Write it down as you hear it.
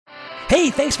Hey,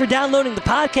 thanks for downloading the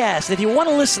podcast. If you want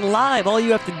to listen live, all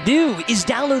you have to do is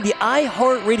download the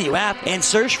iHeartRadio app and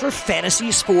search for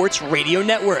Fantasy Sports Radio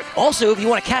Network. Also, if you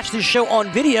want to catch this show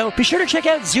on video, be sure to check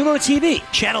out Zumo TV,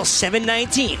 channel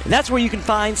 719. That's where you can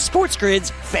find Sports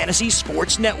Grid's Fantasy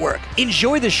Sports Network.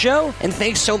 Enjoy the show, and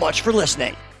thanks so much for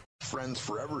listening. Friends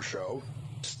Forever show.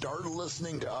 Start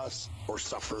listening to us or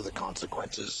suffer the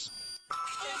consequences.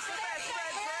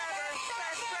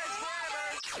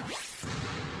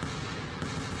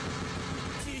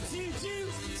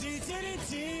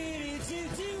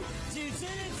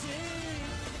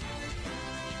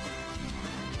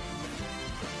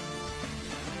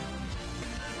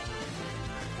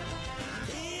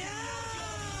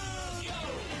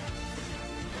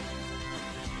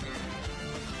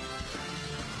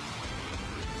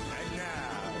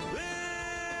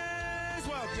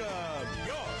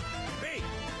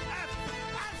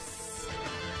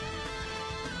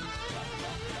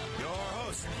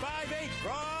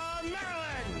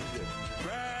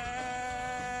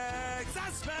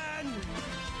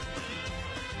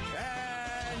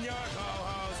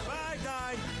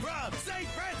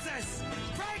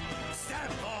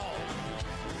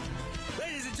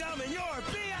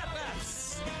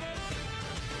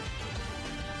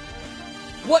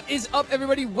 What is up,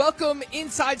 everybody? Welcome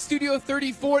inside Studio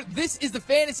 34. This is the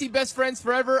Fantasy Best Friends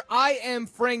Forever. I am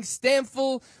Frank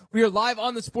Stamfel. We are live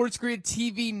on the Sports Grid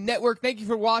TV network. Thank you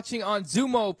for watching on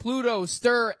Zumo, Pluto,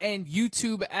 Stir, and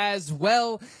YouTube as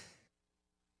well.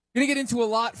 Going to get into a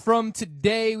lot from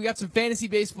today. We got some fantasy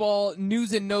baseball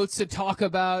news and notes to talk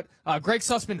about. Greg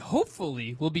Sussman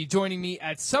hopefully will be joining me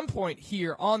at some point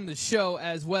here on the show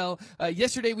as well.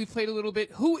 Yesterday we played a little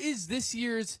bit. Who is this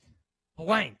year's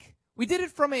blank? We did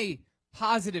it from a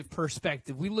positive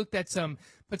perspective. We looked at some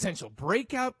potential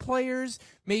breakout players,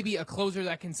 maybe a closer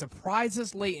that can surprise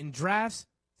us late in drafts.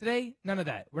 Today, none of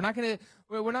that. We're not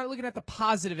looking at the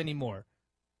positive anymore.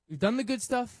 We've done the good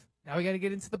stuff. Now we got to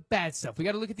get into the bad stuff. We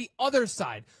got to look at the other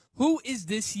side. Who is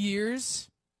this year's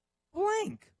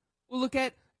blank? We'll look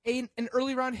at an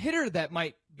early round hitter that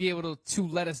might be able to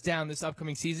let us down this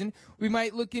upcoming season. We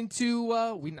might look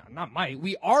into,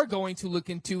 we are going to look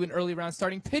into an early round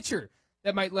starting pitcher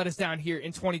that might let us down here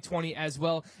in 2020 as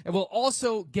well. And we'll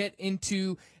also get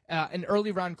into an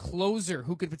early round closer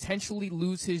who could potentially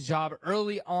lose his job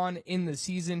early on in the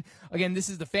season. Again, this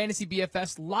is the Fantasy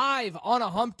BFFs live on a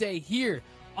hump day here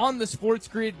on the Sports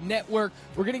Grid Network.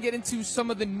 We're going to get into some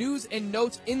of the news and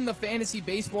notes in the fantasy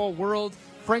baseball world.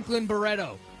 Franklin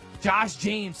Barreto, Josh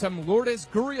James, some Lourdes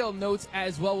Gurriel notes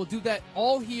as well. We'll do that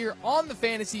all here on the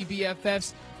Fantasy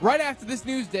BFFs right after this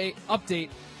news day update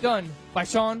done by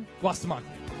Sean Guastamante.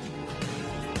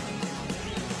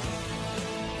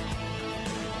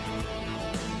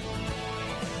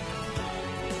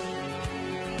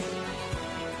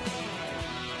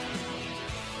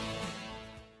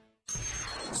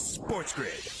 Sports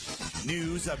Grid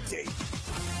News Update.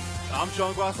 I'm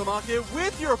Sean Guastamante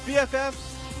with your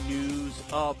BFFs News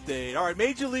Update. All right,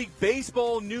 Major League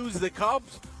Baseball news. The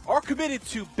Cubs are committed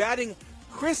to batting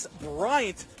Chris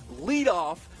Bryant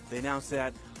leadoff. They announced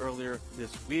that earlier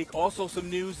this week. Also some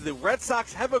news. The Red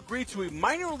Sox have agreed to a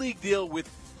minor league deal with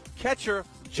catcher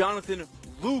Jonathan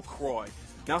Lucroy.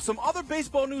 Now, some other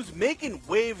baseball news making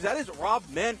waves. That is Rob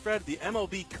Manfred, the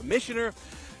MLB commissioner,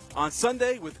 on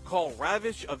Sunday with Carl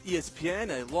Ravish of ESPN,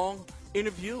 a long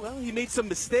interview. Well, he made some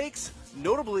mistakes,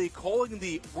 notably calling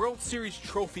the World Series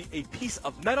trophy a piece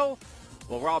of metal.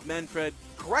 Well, Rob Manfred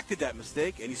corrected that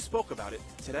mistake, and he spoke about it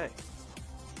today.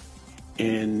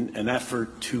 In an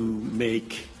effort to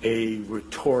make a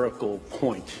rhetorical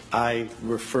point, I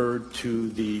referred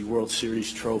to the World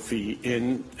Series trophy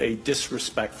in a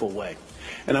disrespectful way.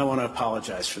 And I want to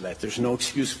apologize for that. There's no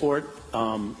excuse for it.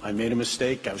 I made a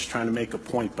mistake. I was trying to make a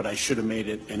point, but I should have made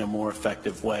it in a more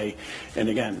effective way. And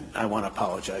again, I want to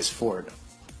apologize for it.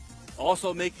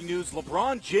 Also making news,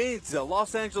 LeBron James, the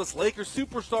Los Angeles Lakers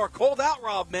superstar, called out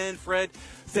Rob Manfred,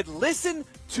 said, listen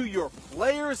to your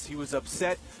players. He was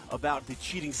upset about the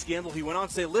cheating scandal. He went on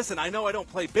to say, listen, I know I don't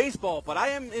play baseball, but I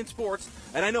am in sports,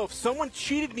 and I know if someone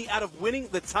cheated me out of winning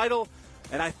the title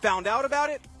and I found out about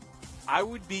it, I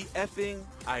would be effing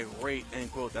irate,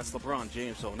 end quote. That's LeBron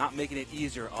James, so not making it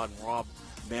easier on Rob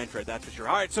Manfred, that's for sure.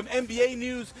 All right, some NBA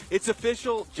news. It's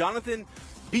official. Jonathan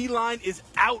Beilein is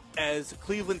out as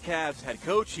Cleveland Cavs head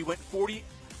coach. He went 40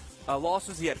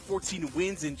 losses. He had 14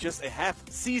 wins in just a half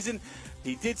season.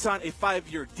 He did sign a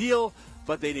 5-year deal,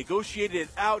 but they negotiated it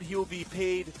out. He will be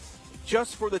paid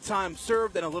just for the time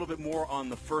served and a little bit more on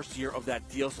the first year of that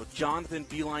deal. So Jonathan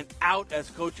Beilein out as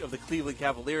coach of the Cleveland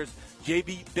Cavaliers.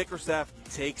 J.B. Bickerstaff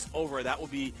takes over. That will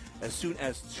be as soon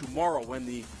as tomorrow when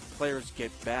the players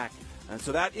get back And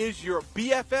so that is your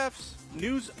BFF's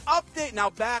news update. Now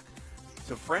back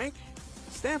to Frank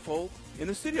Stanfold in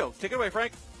the studio. Take it away,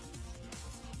 Frank.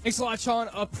 Thanks a lot, Sean.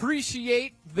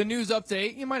 Appreciate the news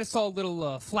update. You might have saw a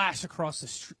little flash across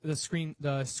the screen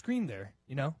there.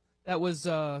 You know, that was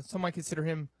some might consider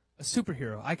him a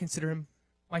superhero. I consider him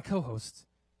my co-host.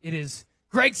 It is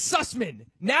Greg Sussman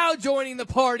now joining the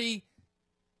party.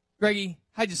 Greggy,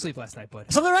 how'd you sleep last night, bud?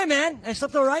 I slept all right, man. I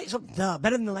slept all right. Slept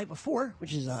better than the night before,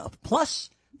 which is a plus.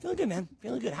 Feeling good, man.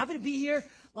 Feeling good. Happy to be here.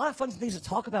 A lot of fun things to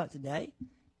talk about today,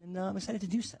 and I'm excited to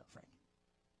do so, Frank.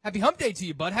 Happy hump day to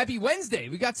you, bud. Happy Wednesday.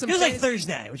 We got some. Feels like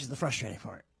Thursday, which is the frustrating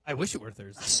part. I wish it were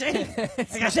Thursday. Same.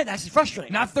 Like I said, that's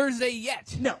frustrating. Not Thursday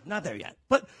yet. No, not there yet.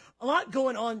 But a lot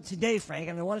going on today, Frank,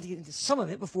 and I wanted to get into some of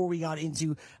it before we got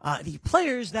into the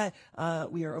players that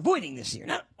we are avoiding this year.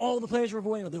 Not all the players we're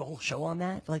avoiding. We'll do a whole show on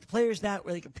that. But like the players that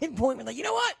where they can pinpoint, we're like, you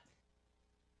know what?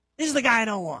 This is the guy I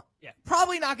don't want. Yeah,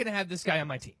 probably not going to have this guy on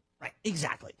my team. Right,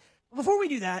 exactly. But before we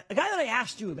do that, a guy that I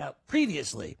asked you about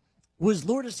previously was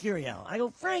Lourdes Gurriel. I go,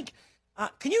 Frank,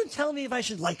 can you tell me if I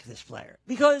should like this player?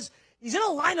 Because he's in a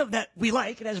lineup that we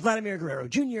like. It has Vladimir Guerrero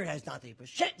Jr., it has Dante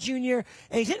Bichette Jr., and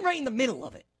he's hitting right in the middle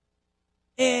of it.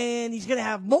 And he's going to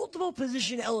have multiple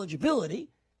position eligibility.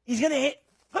 He's going to hit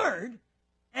third.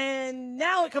 And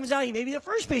now it comes out he may be the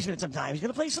first baseman at some time. He's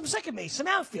going to play some second base, some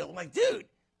outfield. I'm like, dude,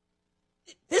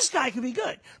 this guy could be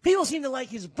good. People seem to like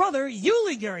his brother,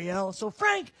 Yuli Gurriel. So,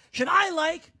 Frank, should I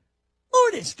like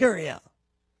Lourdes Gurriel?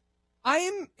 I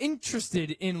am interested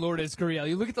in Lourdes Gurriel.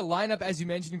 You look at the lineup, as you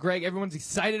mentioned, Greg. Everyone's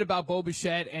excited about Bo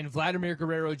Bichette and Vladimir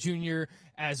Guerrero Jr.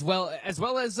 as well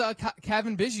as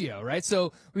Cavan Biggio, right?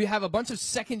 So we have a bunch of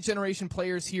second-generation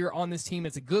players here on this team.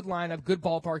 It's a good lineup, good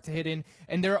ballpark to hit in,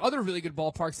 and there are other really good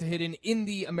ballparks to hit in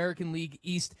the American League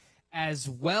East as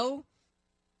well.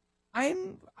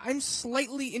 I'm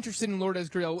slightly interested in Lourdes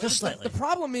Gurriel. Just slightly. The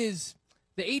problem is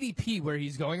the ADP where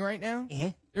he's going right now. Mm-hmm.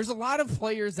 There's a lot of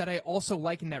players that I also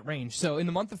like in that range. So in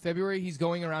the month of February, he's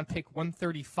going around pick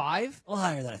 135. A little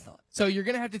higher than I thought. So you're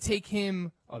going to have to take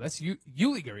him. Oh, that's Yuli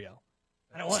Gurriel.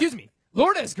 I don't want Excuse me.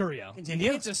 Lourdes Gurriel. Continue.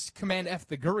 You can't just command F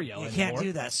the Gurriel anymore. You can't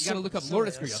do that. You got to look up Silly,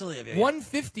 Lourdes that's Gurriel. silly of you,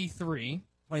 153.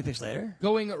 20 picks later.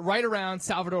 Going right around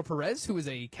Salvador Perez, who is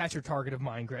a catcher target of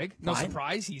mine, Greg. No Fine.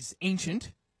 surprise. He's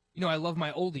ancient. You know I love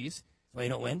my oldies. Well, you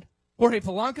don't win. Jorge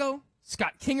Polanco,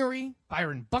 Scott Kingery,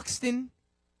 Byron Buxton.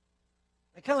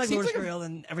 I kind of like Seems Lourdes like a- Gurriel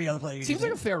than every other player. Seems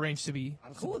like a fair range to be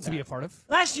cool with to be that. a part of.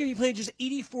 Last year, he played just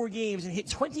 84 games and hit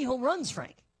 20 home runs,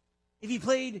 Frank. If he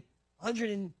played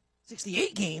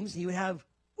 168 games, he would have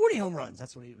 40 home runs.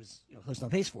 That's what he was close on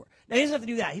pace for. Now, he doesn't have to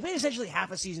do that. He played essentially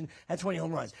half a season, had 20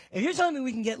 home runs. If you're telling me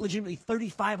we can get legitimately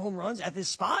 35 home runs at this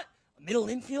spot, middle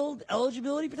infield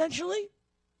eligibility potentially,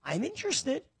 I'm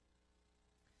interested.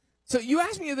 So you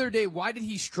asked me the other day, why did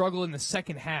he struggle in the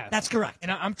second half? That's correct. And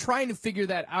I'm trying to figure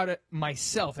that out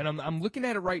myself, and I'm looking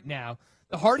at it right now.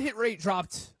 The hard hit rate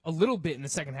dropped a little bit in the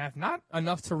second half, not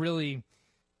enough to really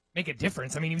make a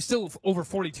difference. I mean, he was still over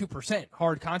 42%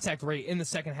 hard contact rate in the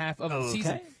second half of the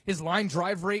season. His line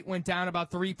drive rate went down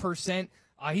about 3%.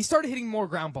 He started hitting more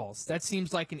ground balls. That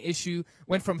seems like an issue.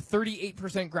 Went from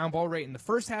 38% ground ball rate in the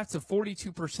first half to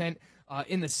 42%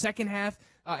 in the second half.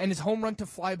 And his home run to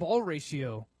fly ball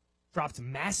ratio dropped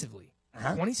massively.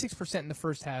 26% in the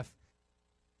first half,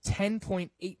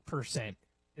 10.8%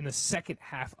 in the second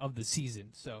half of the season.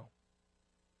 So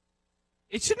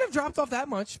it shouldn't have dropped off that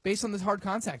much based on this hard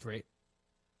contact rate.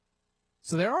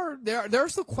 So there are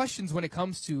still questions when it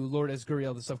comes to Lourdes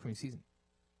Gurriel this upcoming season.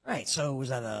 Right. So was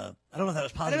that I don't know if that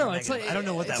was I positive don't know. or It's negative. like, I don't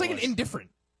know what that it's was. like an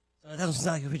indifferent. That was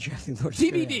not like a drafting Lourdes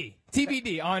Gurriel.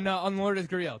 TBD on Lourdes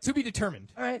Gurriel. To be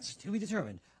determined. All right, so to be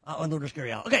determined on Lourdes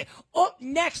Gurriel. Okay, up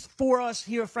next for us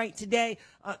here, Frank, today,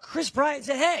 Chris Bryant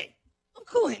said, hey, I'm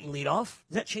cool hitting leadoff.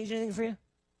 Does that change anything for you?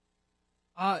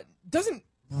 Doesn't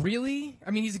really.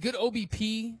 I mean, he's a good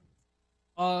OBP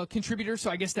contributor, so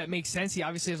I guess that makes sense. He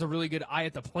obviously has a really good eye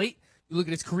at the plate. You look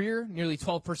at his career, nearly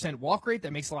 12% walk rate.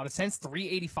 That makes a lot of sense.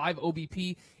 385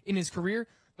 OBP in his career.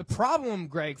 The problem,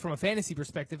 Greg, from a fantasy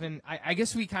perspective, and I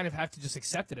guess we kind of have to just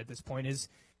accept it at this point, is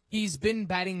he's been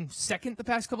batting second the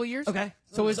past couple of years. Okay.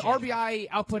 So his RBI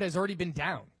output has already been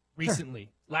down recently.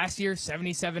 Sure. Last year,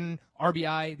 77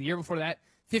 RBI. The year before that,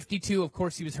 52. Of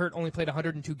course, he was hurt, only played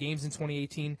 102 games in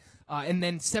 2018. And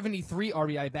then 73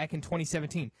 RBI back in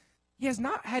 2017. He has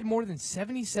not had more than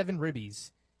 77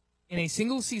 ribbies in a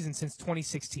single season since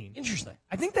 2016. Interesting.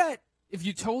 I think that if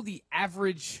you told the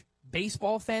average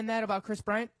baseball fan that about Chris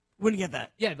Bryant, wouldn't get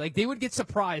that. Yeah, like they would get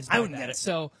surprised. I wouldn't that. get it.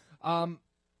 So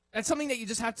that's something that you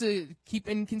just have to keep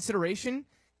in consideration.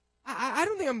 I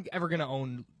don't think I'm ever going to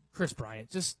own Chris Bryant.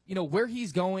 Just, where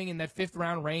he's going in that fifth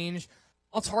round range,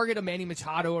 I'll target a Manny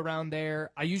Machado around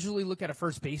there. I usually look at a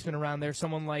first baseman around there,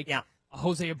 someone like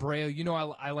Jose Abreu. You know,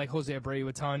 I like Jose Abreu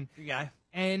a ton. Good guy.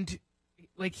 And,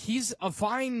 like, he's a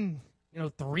fine,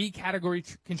 3-category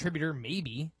contributor,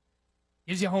 maybe.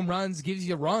 Gives you home runs, gives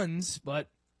you runs, but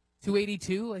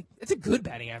 282, like, it's a good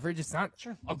batting average. It's not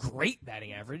a great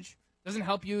batting average. Doesn't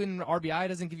help you in RBI,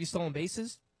 doesn't give you stolen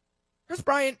bases. Kris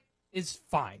Bryant is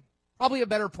fine. Probably a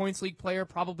better points league player,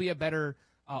 probably a better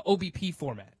OBP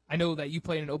format. I know that you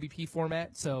play in an OBP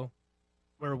format, so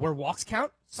where walks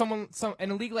count.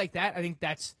 In a league like that, I think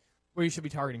that's where you should be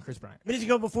targeting Kris Bryant. Minutes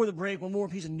ago before the break, one more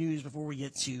piece of news before we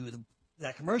get to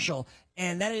that commercial,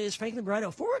 and that is Franklin Barreto,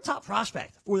 former top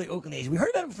prospect for the Oakland A's. We heard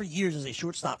about him for years as a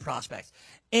shortstop prospect,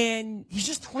 and he's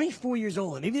just 24 years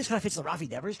old. And maybe this kind of fits the Rafi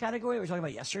Devers category we were talking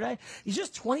about yesterday. He's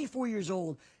just 24 years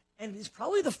old, and is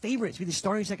probably the favorite to be the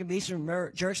starting second baseman.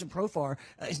 Jurickson Profar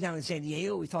is now in San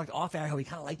Diego. We talked off air how we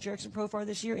kind of like Jurickson Profar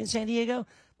this year in San Diego.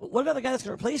 But what about the guy that's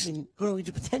going to replace him, going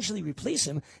to potentially replace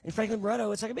him, and Franklin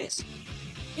Barreto at second base?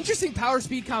 Interesting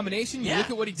power-speed combination. You look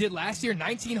at what he did last year,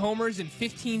 19 homers and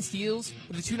 15 steals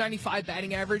with a 295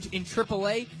 batting average in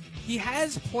AAA. He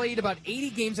has played about 80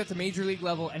 games at the major league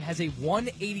level and has a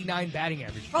 189 batting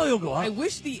average. Probably will go up. I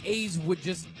wish the A's would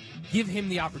just give him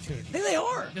the opportunity. I think they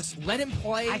are. Just let him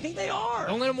play. I think they are.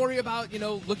 Don't let him worry about,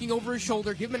 looking over his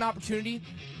shoulder. Give him an opportunity.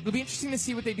 It'll be interesting to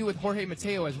see what they do with Jorge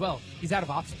Mateo as well. He's out of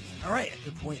options. All right,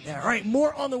 good point there. All right,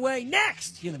 more on the way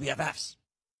next here in the BFFs.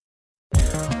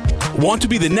 Want to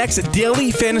be the next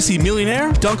daily fantasy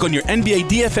millionaire? Dunk on your NBA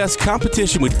DFS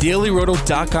competition with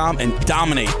DailyRoto.com and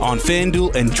dominate on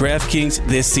FanDuel and DraftKings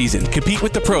this season. Compete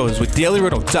with the pros with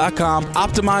DailyRoto.com,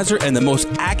 Optimizer, and the most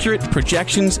accurate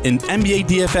projections in NBA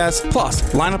DFS,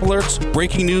 plus lineup alerts,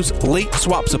 breaking news, late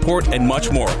swap support, and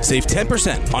much more. Save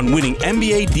 10% on winning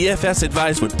NBA DFS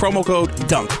advice with promo code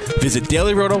DUNK. Visit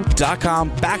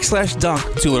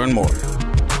DailyRoto.com/dunk to learn more.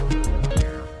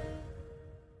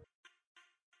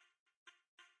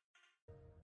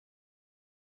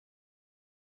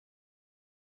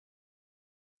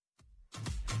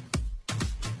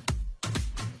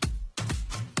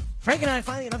 Frank and I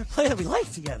finding another player that we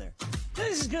like together.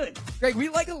 This is good. Greg, we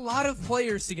like a lot of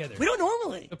players together. We don't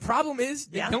normally. The problem is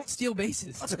they don't steal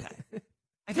bases. That's okay.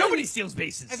 Nobody steals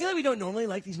bases. I feel like we don't normally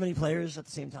like these many players at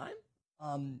the same time.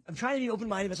 I'm trying to be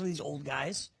open-minded about some of these old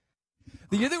guys.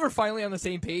 The year that we're finally on the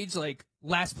same page, like,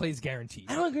 last play is guaranteed.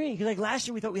 I don't agree, because last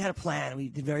year we thought we had a plan, and we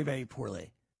did very, very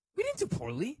poorly. We didn't do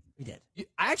poorly. We did.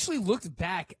 I actually looked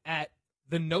back at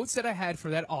the notes that I had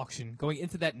for that auction going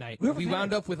into that night. We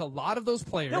wound up with a lot of those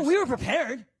players. No, we were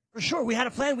prepared. For sure. We had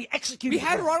a plan. We executed. We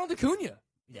had Ronald Acuna.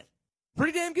 We did.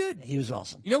 Pretty damn good. Yeah, he was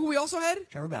awesome. You know who we also had?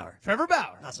 Trevor Bauer.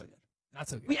 Not so good.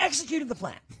 We executed the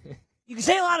plan. You can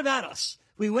say a lot about us.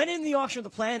 We went in the auction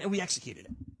with a plan, and we executed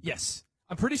it. Yes.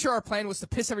 I'm pretty sure our plan was to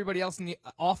piss everybody else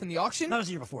off in the auction. That was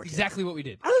the year before. Exactly what we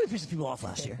did. I don't think we pissed people off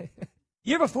last year. The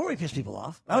year before, we pissed people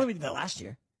off. I don't think we did that last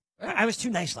year. I was too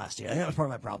nice last year. I think that was part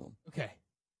of my problem. Okay.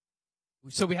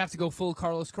 So we have to go full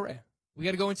Carlos Correa. We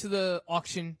got to go into the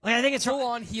auction. I think it's full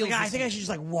on heels. I think I should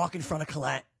just walk in front of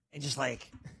Collette and just try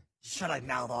to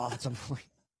mouth off at some point.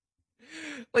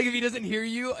 Like if he doesn't hear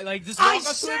you, just I walk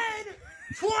up said to him.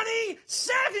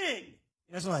 27.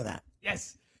 Something like that.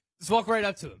 Yes. Just walk right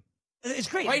up to him. It's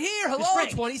great. Right here. Hello.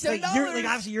 $27.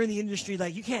 Obviously you're in the industry.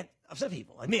 You can't upset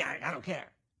people. Like me, I don't care.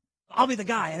 I'll be the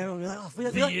guy.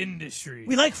 Industry.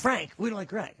 We like Frank. We don't like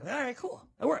Greg. All right, cool.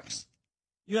 That works.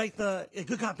 You like the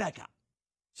good cop, bad cop.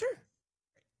 Sure.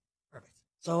 Perfect.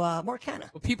 So, Mark Hanna.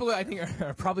 Well, people, I think,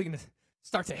 are probably going to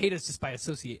start to hate us just by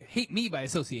association. Hate me by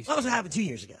association. That was what happened 2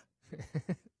 years ago.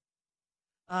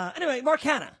 Anyway, Mark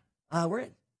Hanna. We're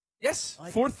in. Yes.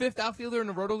 Fourth, fifth outfielder in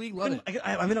the Roto League. Love it.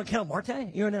 I'm in on Ketel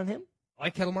Marte. You're in on him? I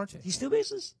like Ketel Marte. He steal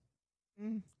bases?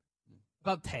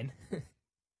 About 10.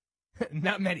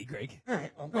 Not many, Greg. All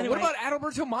right. What about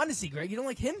Adalberto Mondesi, Greg? You don't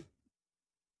like him?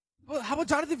 Well, how about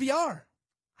Jonathan Villar?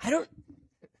 I don't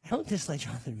dislike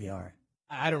Jonathan Villar.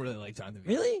 I don't really like Jonathan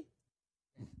Villar. Really?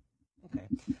 Okay.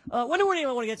 One more name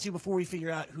I want to get to before we figure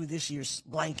out who this year's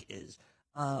blank is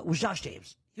was Josh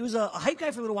James. He was a hype guy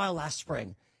for a little while last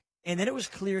spring, and then it was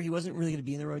clear he wasn't really going to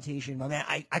be in the rotation. My man,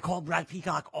 I called Brad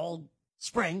Peacock all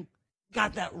spring,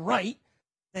 got that right,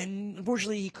 and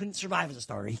unfortunately he couldn't survive as a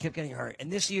starter. He kept getting hurt,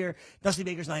 and this year Dusty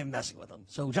Baker's not even messing with him.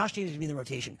 So Josh James is going to be in the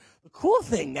rotation. The cool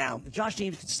thing now, if Josh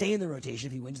James can stay in the rotation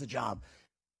if he wins the job,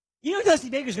 Dusty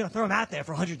Baker's going to throw him out there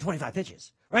for 125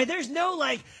 pitches, right? There's no,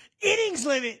 innings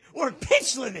limit or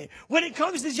pitch limit when it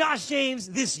comes to Josh James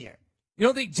this year. You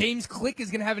don't think James Click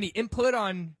is going to have any input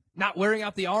on not wearing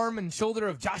out the arm and shoulder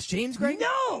of Josh James, Greg?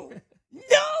 No,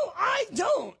 I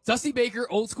don't. Dusty Baker,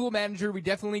 old school manager. We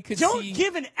definitely could Don't see.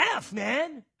 give an F,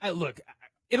 man. Look,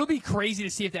 it'll be crazy to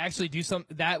see if they actually do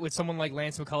that with someone like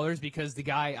Lance McCullers, because the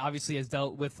guy obviously has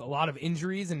dealt with a lot of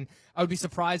injuries, and I would be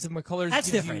surprised if McCullers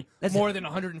gives different. you That's more different.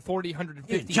 than 140,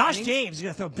 150 Josh innings. James is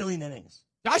going to throw a billion innings.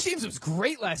 Josh James was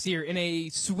great last year in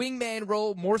a swingman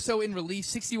role, more so in relief.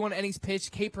 61 innings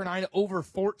pitched, K per 9 over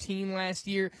 14 last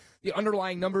year. The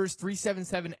underlying numbers,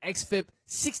 377 xFIP,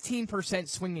 16%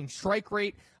 swinging strike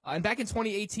rate. And back in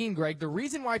 2018, Greg, the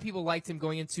reason why people liked him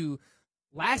going into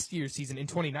last year's season in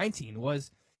 2019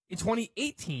 was in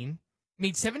 2018,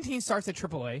 made 17 starts at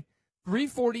AAA,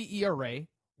 3.40 ERA,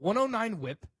 109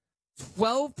 WHIP,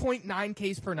 12.9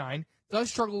 Ks per 9, does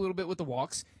struggle a little bit with the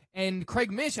walks. And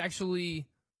Craig Mish actually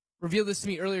revealed this to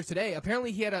me earlier today.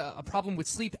 Apparently he had a problem with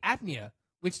sleep apnea,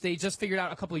 which they just figured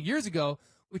out a couple of years ago,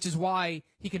 which is why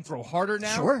he can throw harder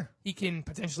now. Sure. He can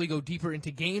potentially go deeper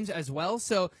into games as well.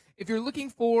 So if you're looking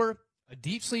for a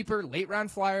deep sleeper, late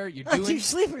round flyer, you're doing Deep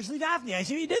sleeper, sleep apnea. I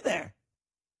see what you did there.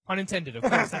 unintended, of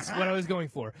course. That's what I was going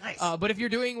for. Nice. But if you're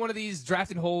doing one of these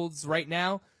draft and holds right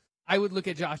now, I would look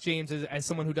at Josh James as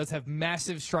someone who does have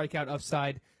massive strikeout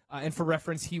upside. And for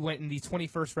reference, he went in the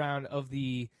 21st round of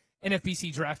the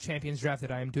NFBC Draft Champions draft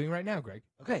that I am doing right now, Greg.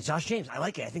 Okay, Josh James. I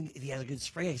like it. I think if he has a good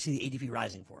spring, I can see the ADP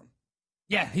rising for him.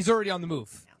 Yeah, he's already on the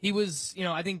move. He was,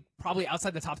 I think probably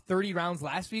outside the top 30 rounds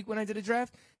last week when I did a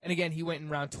draft. And again, he went in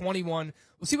round 21.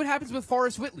 We'll see what happens with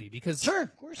Forrest Whitley, because Sure,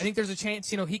 of course. I think there's a chance,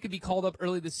 he could be called up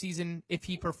early this season if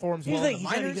he performs Here's well the in thing, the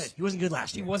he's gotta be minors. good. He wasn't good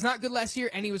last He year. was not good last year,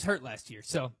 and he was hurt last year.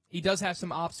 So he does have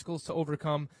some obstacles to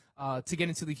overcome to get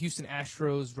into the Houston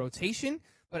Astros rotation.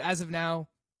 But as of now,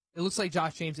 it looks like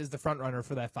Josh James is the front runner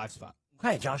for that 5 spot.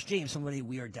 Okay, Josh James, somebody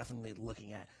we are definitely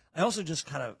looking at. I also just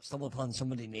kind of stumbled upon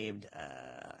somebody named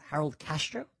Harold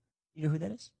Castro. You know who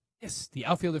that is? Yes, the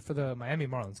outfielder for the Miami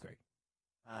Marlins, Greg.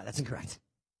 That's incorrect.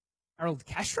 Harold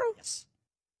Castro? Yes.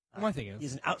 What am I thinking of?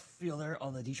 He's an outfielder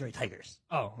on the Detroit Tigers.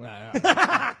 Oh,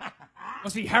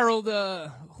 must be Harold.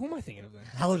 Who am I thinking of then?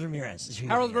 Harold Ramirez. Is who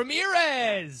you're Harold thinking of.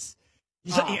 Ramirez.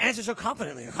 You answered so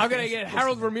confidently. How could I get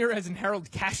Harold Ramirez and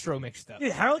Harold Castro mixed up?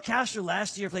 Dude, Harold Castro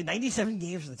last year played 97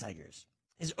 games for the Tigers.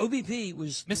 His OBP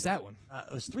was Missed that one.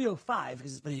 it was 305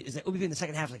 but his OBP in the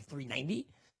second half was like 390.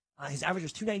 His average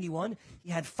was 291. He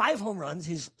had 5 home runs.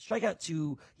 His strikeout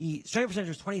percentage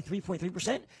was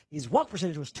 23.3%. His walk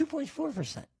percentage was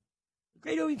 2.4%.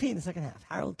 Great OBP in the second half.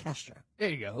 Harold Castro. There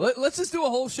you go. Let's just do a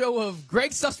whole show of Greg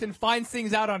Sussman finds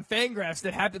things out on Fangraphs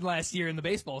that happened last year in the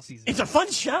baseball season. It's a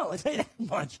fun show. I'll tell you that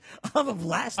much. I'm a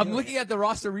blast. I'm looking at the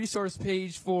roster resource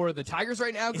page for the Tigers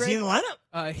right now, Greg. Is he in the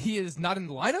lineup? He is not in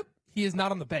the lineup. He is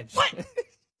not on the bench. What? Did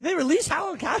they release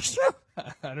Harold Castro?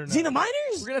 I don't know. Is he in the minors?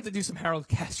 We're going to have to do some Harold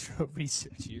Castro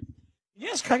research here. Can you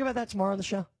ask Craig about that tomorrow on the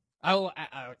show? I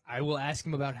will ask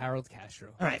him about Harold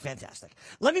Castro. All right, fantastic.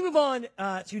 Let me move on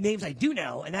to names I do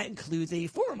know, and that includes a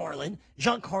former Marlin,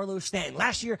 Giancarlo Stanton.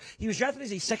 Last year, he was drafted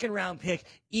as a second-round pick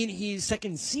in his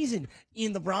second season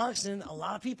in the Bronx, and a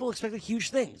lot of people expected huge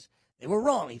things. They were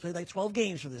wrong. He played like 12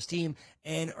 games for this team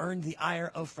and earned the ire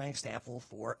of Frank Stampfl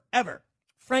forever.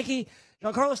 Frankie,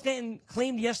 Giancarlo Stanton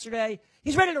claimed yesterday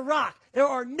he's ready to rock. There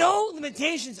are no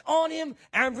limitations on him.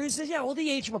 Aaron Bruce says, yeah, we'll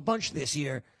DH him a bunch this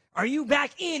year. Are you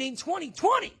back in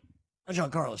 2020 on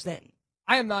Giancarlo Stanton?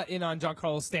 I am not in on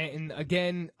Giancarlo Stanton.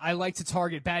 Again, I like to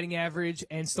target batting average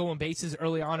and stolen bases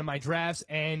early on in my drafts,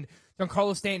 and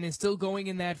Giancarlo Stanton is still going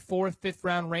in that 4th, 5th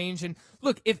round range. And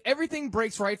look, if everything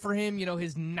breaks right for him,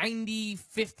 his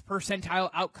 95th percentile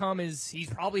outcome is he's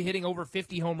probably hitting over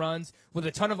 50 home runs with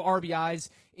a ton of RBIs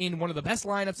in one of the best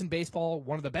lineups in baseball,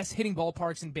 one of the best hitting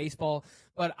ballparks in baseball.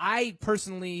 But I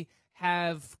personally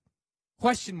have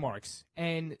question marks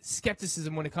and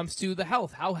skepticism when it comes to the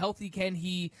health. How healthy can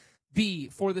he be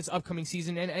for this upcoming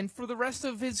season and for the rest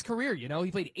of his career?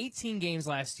 He played 18 games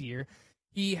last year.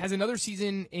 He has another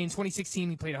season in 2016.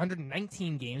 He played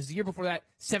 119 games. The year before that,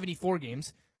 74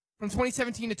 games. From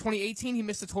 2017 to 2018, he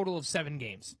missed a total of 7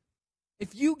 games.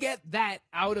 If you get that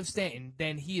out of Stanton,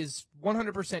 then he is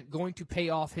 100% going to pay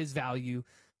off his value.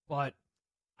 But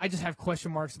I just have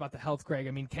question marks about the health, Greg.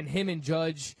 I mean, can him and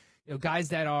Judge, guys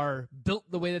that are built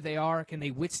the way that they are, can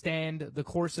they withstand the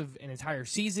course of an entire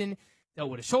season? Dealt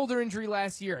with a shoulder injury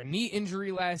last year, a knee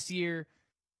injury last year.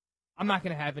 I'm not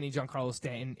going to have any Giancarlo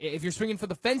Stanton. If you're swinging for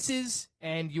the fences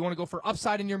and you want to go for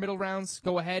upside in your middle rounds,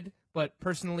 go ahead. But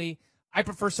personally, I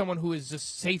prefer someone who is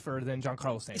just safer than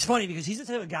Giancarlo Stanton. It's funny because he's the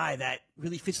type of guy that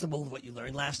really fits the mold of what you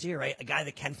learned last year, right? A guy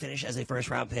that can finish as a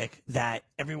first-round pick that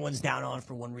everyone's down on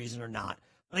for one reason or not.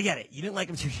 But I get it. You didn't like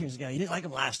him 2 years ago. You didn't like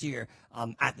him last year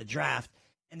at the draft.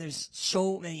 And there's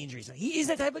so many injuries. He is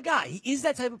that type of guy. He is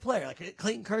that type of player, like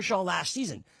Clayton Kershaw last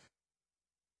season.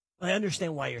 I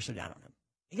understand why you're so down on him.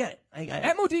 I get it.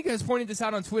 Matt Modica has pointed this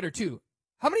out on Twitter, too.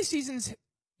 How many seasons,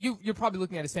 you're probably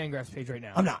looking at his Fangraphs page right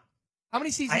now. I'm not. How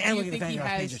many seasons do you think he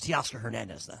has? Page of Teoscar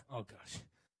Hernandez, though. Oh, gosh.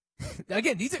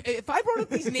 Again, if I brought up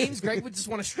these names, Greg would just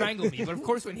want to strangle me. But, of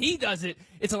course, when he does it,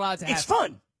 it's allowed to happen. It's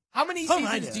fun. How many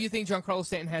seasons do you think Giancarlo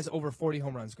Stanton has over 40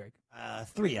 home runs, Greg?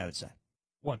 3, I would say.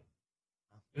 1.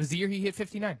 It was the year he hit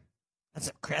 59.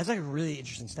 That's like a really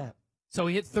interesting stat. So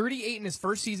he hit 38 in his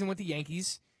first season with the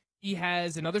Yankees. He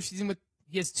has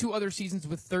he has 2 other seasons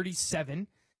with 37.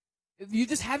 You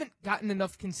just haven't gotten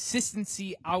enough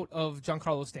consistency out of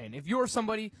Giancarlo Stanton. If you're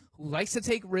somebody who likes to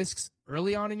take risks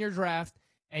early on in your draft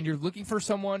and you're looking for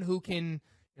someone who can,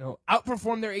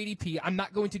 outperform their ADP, I'm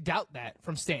not going to doubt that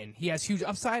from Stanton. He has huge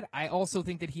upside. I also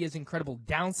think that he has incredible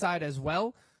downside as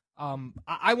well.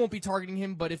 I won't be targeting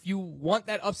him, but if you want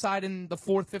that upside in the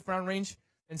 4th, 5th round range,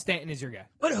 then Stanton is your guy.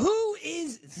 But who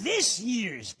is this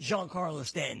year's Giancarlo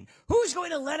Stanton? Who's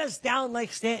going to let us down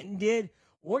like Stanton did?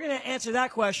 We're going to answer that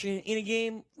question in a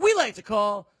game we like to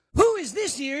call, Who is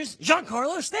this year's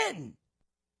Giancarlo Stanton?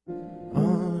 All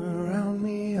around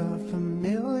me are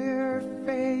familiar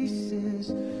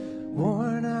faces,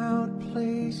 worn out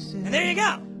places. And there you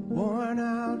go. Worn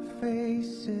out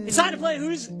faces. It's time to play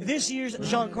Who's This Year's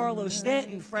Giancarlo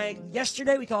Stanton, Frank.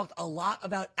 Yesterday we talked a lot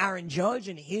about Aaron Judge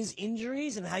and his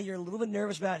injuries and how you're a little bit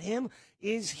nervous about him.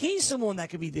 Is he someone that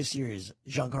could be this year's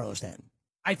Giancarlo Stanton?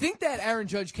 I think that Aaron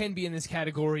Judge can be in this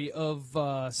category of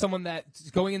someone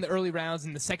that's going in the early rounds,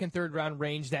 in the 2nd, 3rd round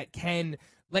range, that can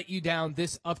let you down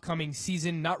this upcoming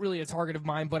season. Not really a target of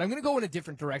mine, but I'm going to go in a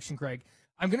different direction, Greg.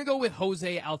 I'm going to go with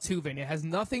Jose Altuve, and it has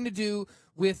nothing to do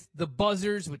with the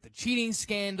buzzers, with the cheating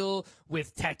scandal,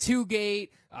 with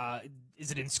Tattoo-gate.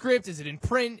 Is it in script? Is it in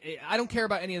print? I don't care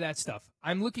about any of that stuff.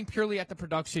 I'm looking purely at the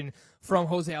production from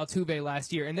Jose Altuve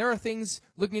last year, and there are things,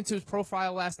 looking into his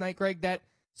profile last night, Greg, that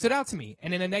stood out to me,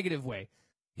 and in a negative way.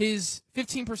 His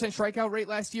 15% strikeout rate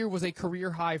last year was a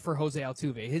career high for Jose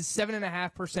Altuve. His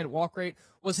 7.5% walk rate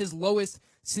was his lowest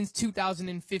since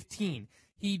 2015.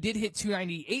 He did hit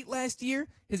 298 last year.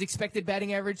 His expected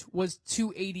batting average was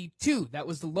 282. That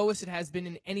was the lowest it has been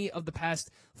in any of the past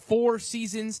 4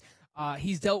 seasons.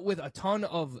 He's dealt with a ton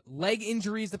of leg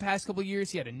injuries the past couple of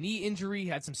years. He had a knee injury,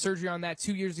 had some surgery on that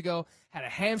 2 years ago, had a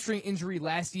hamstring injury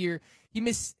last year. He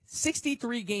missed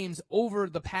 63 games over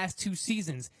the past 2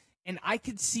 seasons, and I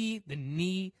could see the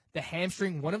knee, the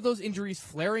hamstring, one of those injuries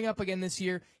flaring up again this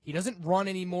year. He doesn't run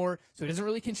anymore, so he doesn't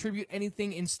really contribute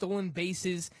anything in stolen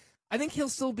bases. I think he'll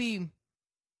still be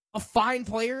a fine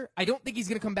player. I don't think he's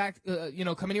going to come back,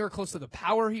 come anywhere close to the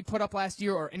power he put up last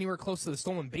year or anywhere close to the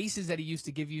stolen bases that he used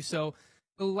to give you. So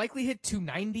he'll likely hit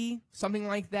 290, something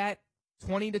like that,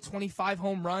 20 to 25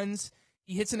 home runs.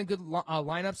 He hits in a good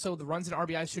lineup, so the runs and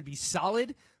RBIs should be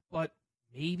solid, but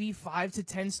maybe 5 to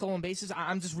 10 stolen bases.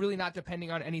 I'm just really not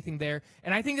depending on anything there.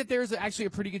 And I think that there's actually a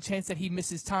pretty good chance that he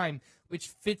misses time, which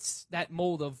fits that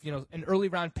mold of, an early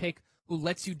round pick who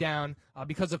lets you down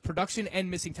because of production and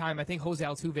missing time. I think Jose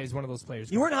Altuve is one of those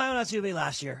players. You weren't high on Altuve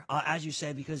last year, as you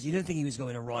said, because you didn't think he was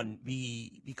going to run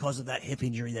because of that hip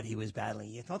injury that he was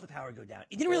battling. You thought the power would go down.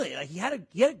 He didn't really. He had a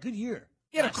good year.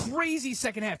 He had a crazy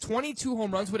second half. 22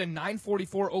 home runs with a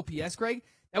 944 OPS, Greg.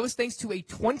 That was thanks to a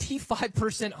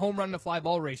 25% home run to fly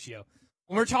ball ratio.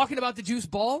 When we're talking about the juice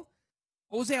ball,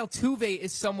 Jose Altuve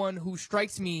is someone who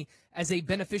strikes me as a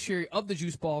beneficiary of the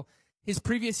juice ball. His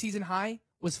previous season high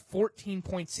was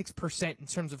 14.6% in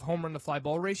terms of home run to fly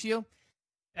ball ratio.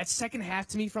 That second half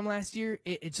to me from last year,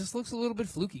 it just looks a little bit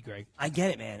fluky, Greg. I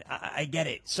get it, man. I get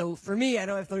it. So for me, I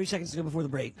know I have 30 seconds to go before the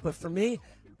break, but for me,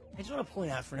 I just want to point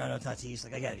out Fernando Tatis.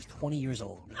 I got it. He's 20 years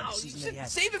old. No, you should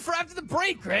save it for after the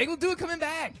break, Greg. We'll do it coming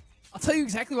back. I'll tell you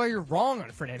exactly why you're wrong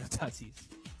on Fernando Tatis.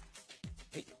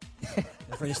 Hey,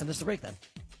 afraid to send us to break then.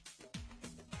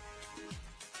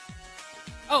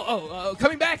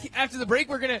 Coming back after the break,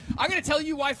 I'm gonna tell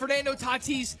you why Fernando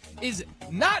Tatis is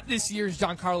not this year's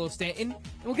Giancarlo Stanton,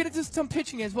 and we'll get into some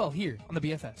pitching as well here on the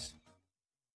BFS.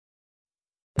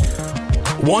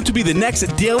 Want to be the next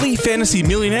daily fantasy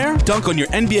millionaire? Dunk on your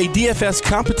NBA DFS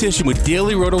competition with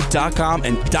DailyRoto.com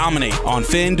and dominate on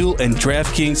FanDuel and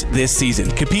DraftKings this season.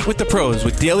 Compete with the pros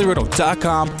with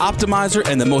DailyRoto.com, Optimizer,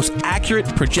 and the most accurate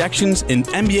projections in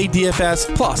NBA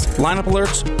DFS, plus lineup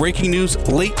alerts, breaking news,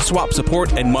 late swap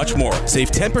support, and much more. Save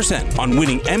 10% on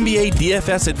winning NBA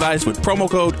DFS advice with promo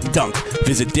code DUNK.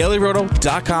 Visit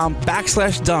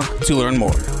DailyRoto.com/dunk to learn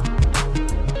more.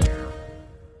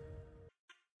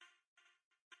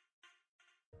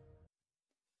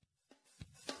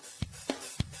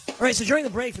 All right, so during the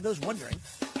break, for those wondering,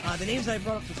 the names that I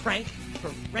brought up to Frank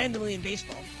for randomly in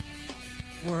baseball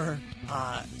were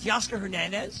Teoscar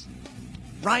Hernandez,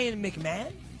 Ryan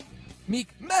McMahon,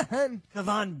 Man.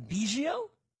 Cavan Biggio.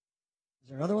 Is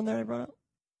there another one there I brought up?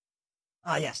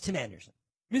 Ah, yes, Tim Anderson.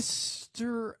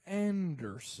 Mr.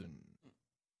 Anderson.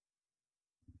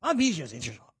 Cavan Biggio's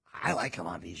interesting. I like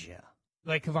Cavan Biggio.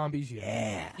 Like Cavan Biggio.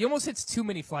 Yeah. He almost hits too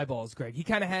many fly balls, Greg. He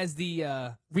kind of has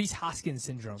the Reese Hoskins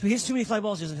syndrome. So he hits too many fly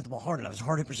balls. He doesn't hit the ball hard enough. His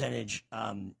hard hit percentage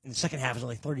in the second half is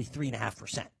only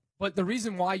 33.5%. But the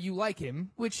reason why you like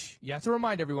him, which you have to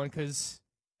remind everyone, because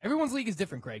everyone's league is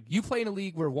different, Greg. You play in a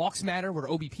league where walks matter, where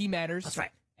OBP matters. That's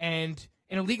right. And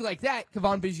in a league like that,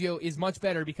 Cavan Biggio is much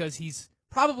better because he's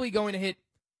probably going to hit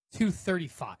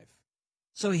 235.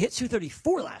 So he hit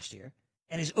 234 last year,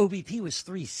 and his OBP was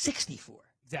 364.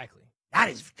 Exactly. That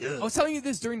is good. I was telling you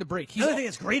this during the break. The other thing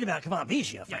that's great about Cavan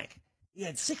Biggio, Frank, he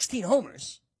had 16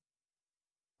 homers,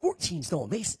 14 stolen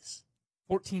bases.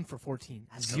 14 for 14.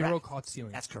 That's Zero correct. caught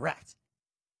stealing. That's correct.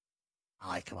 I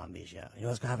like Cavan Biggio. You know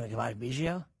what's going to happen to Cavan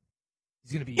Biggio?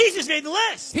 He's going to be. He just made the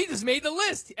list. He just made the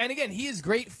list. And again, he is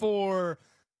great for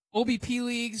OBP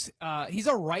leagues. He's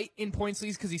all right in points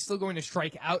leagues because he's still going to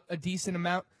strike out a decent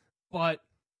amount. But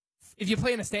if you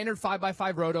play in a standard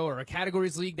 5x5 roto or a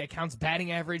categories league that counts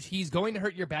batting average, he's going to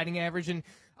hurt your batting average. And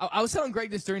I was telling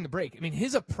Greg this during the break. I mean,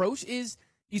 his approach is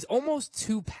he's almost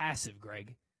too passive,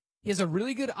 Greg. He has a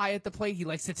really good eye at the plate. He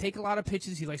likes to take a lot of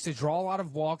pitches. He likes to draw a lot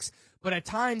of walks. But at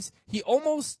times, he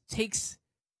almost takes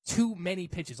too many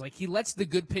pitches. Like, he lets the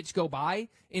good pitch go by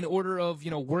in order of,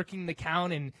 working the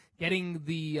count and getting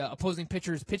the opposing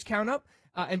pitcher's pitch count up.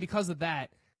 And because of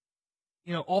that,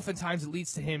 oftentimes it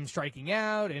leads to him striking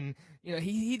out. And,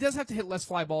 he does have to hit less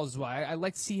fly balls as well. I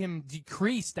like to see him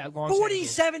decrease that launch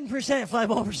 47% fly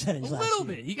ball percentage. A little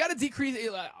bit. You got to decrease.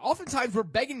 Oftentimes, we're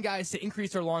begging guys to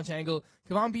increase their launch angle.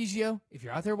 Cavan Biggio, if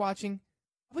you're out there watching,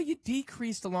 how about you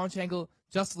decrease the launch angle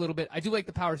just a little bit? I do like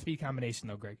the power speed combination,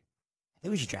 though, Greg. I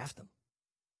think we should draft him.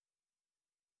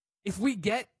 If we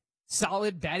get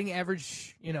solid batting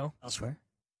average, Elsewhere?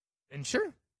 then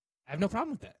sure. I have no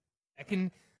problem with that.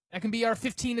 That can be our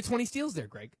 15 to 20 steals there,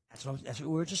 Greg. That's what we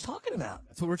were just talking about.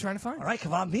 That's what we're trying to find. All right,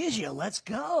 Cavan Biggio, let's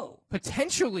go.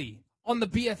 Potentially on the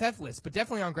BFF list, but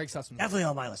definitely on Greg Sussman's list. Definitely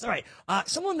on my list. All right,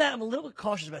 someone that I'm a little bit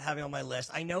cautious about having on my list.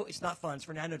 I know it's not fun. It's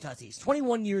Fernando Tatis.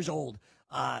 21 years old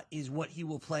is what he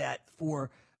will play at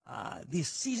for this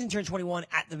season. Turned 21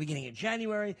 at the beginning of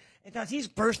January. And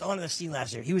Tatis burst onto the scene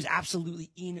last year. He was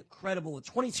absolutely incredible with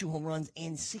 22 home runs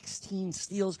and 16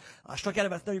 steals. Struck out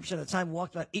about 30% of the time,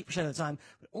 walked about 8% of the time,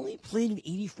 but only played in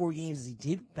 84 games as he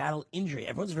did battle injury.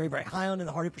 Everyone's very, very high on him.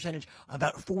 The hard hit percentage,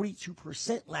 about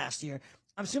 42% last year.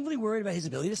 I'm simply worried about his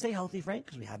ability to stay healthy, Frank,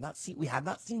 because we have not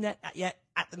seen that yet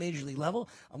at the major league level.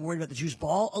 I'm worried about the juice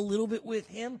ball a little bit with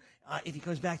him. If he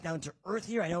comes back down to earth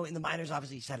here, I know in the minors,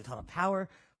 obviously, he's had a ton of power.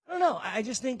 I don't know. I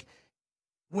just think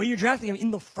when you're drafting him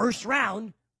in the first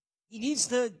round, he needs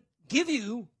to give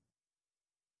you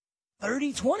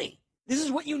 30-20. This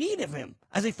is what you need of him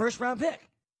as a first-round pick.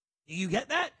 Do you get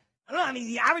that? I don't know. I mean,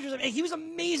 the average he was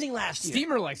amazing last year.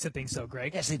 Steamer likes to think so,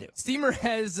 Greg. Yes, they do. Steamer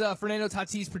has Fernando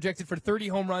Tatis projected for 30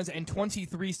 home runs and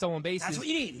 23 stolen bases. That's what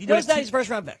you need. He does that, he's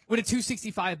first-round pick. With a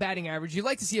 265 batting average. You'd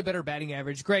like to see a better batting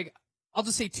average. Greg, I'll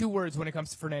just say two words when it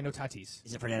comes to Fernando Tatis.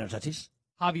 Is it Fernando Tatis?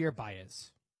 Javier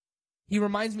Baez. He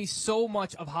reminds me so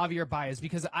much of Javier Baez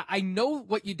because I know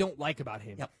what you don't like about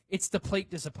him. Yep. It's the plate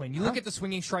discipline. You look at the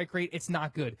swinging strike rate, it's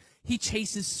not good. He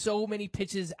chases so many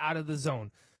pitches out of the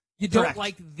zone. You don't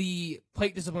like the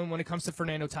plate discipline when it comes to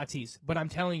Fernando Tatis. But I'm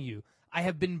telling you, I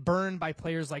have been burned by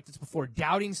players like this before,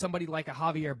 doubting somebody like a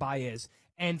Javier Baez.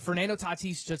 And Fernando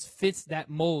Tatis just fits that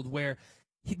mold where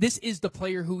this is the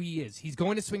player who he is. He's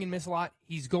going to swing and miss a lot.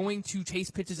 He's going to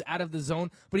chase pitches out of the zone,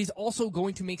 but he's also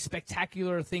going to make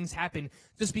spectacular things happen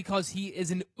just because he is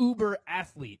an uber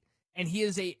athlete and he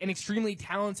is an extremely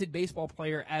talented baseball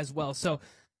player as well. So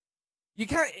you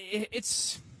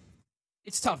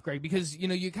it's tough, Greg, because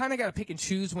you kind of got to pick and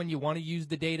choose when you want to use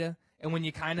the data and when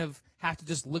you kind of have to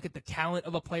just look at the talent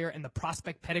of a player and the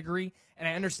prospect pedigree. And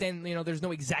I understand there's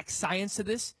no exact science to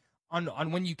this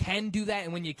on when you can do that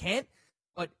and when you can't.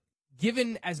 But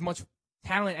given as much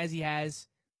talent as he has,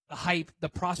 the hype, the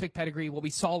prospect pedigree, what we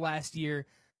saw last year,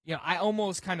 I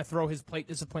almost kind of throw his plate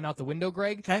discipline out the window,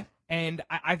 Greg. Okay. And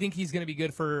I think he's going to be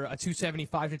good for a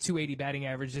 275 to 280 batting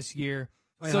average this year.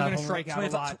 Still going to strike out a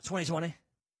lot. 2020.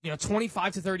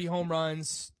 25 to 30 home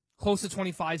runs, close to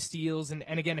 25 steals. And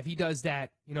again, if he does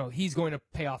that, he's going to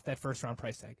pay off that first-round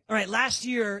price tag. All right, last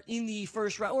year in the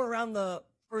first round, or around the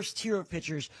first tier of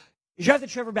pitchers, you drafted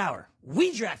Trevor Bauer.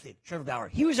 We drafted Trevor Bauer.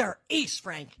 He was our ace,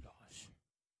 Frank. Gosh.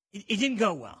 It didn't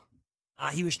go well.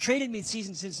 He was traded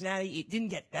mid-season to Cincinnati. It didn't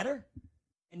get better.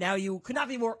 And now you could not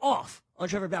be more off on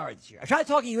Trevor Bauer this year. I tried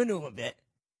talking you into him a bit.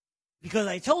 because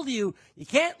I told you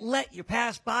can't let your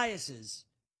past biases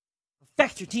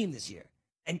affect your team this year.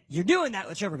 And you're doing that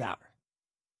with Trevor Bauer.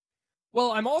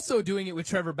 Well, I'm also doing it with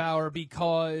Trevor Bauer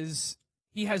because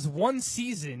he has one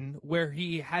season where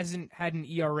he hasn't had an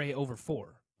ERA over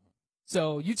 4.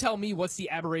 So you tell me what's the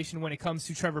aberration when it comes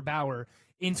to Trevor Bauer.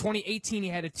 In 2018, he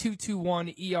had a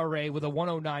 2.21 ERA with a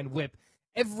 109 whip.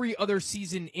 Every other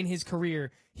season in his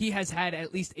career, he has had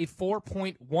at least a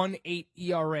 4.18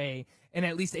 ERA and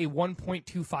at least a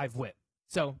 1.25 whip.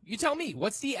 So you tell me,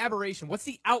 what's the aberration? What's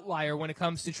the outlier when it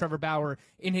comes to Trevor Bauer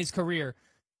in his career?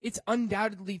 It's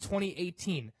undoubtedly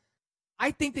 2018.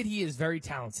 I think that he is very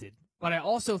talented, but I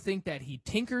also think that he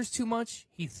tinkers too much.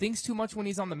 He thinks too much when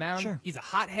he's on the mound. Sure. He's a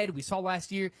hothead. We saw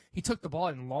last year, he took the ball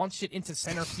and launched it into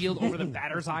center field over the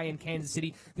batter's eye in Kansas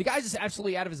City. The guy's just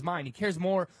absolutely out of his mind. He cares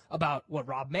more about what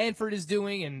Rob Manfred is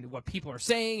doing and what people are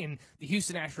saying and the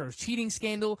Houston Astros cheating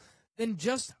scandal than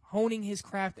just honing his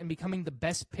craft and becoming the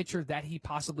best pitcher that he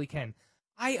possibly can.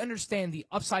 I understand the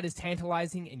upside is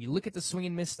tantalizing, and you look at the swing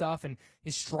and miss stuff and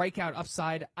his strikeout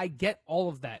upside. I get all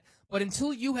of that. But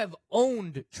until you have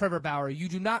owned Trevor Bauer, you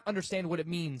do not understand what it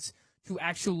means to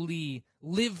actually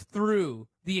live through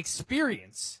the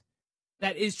experience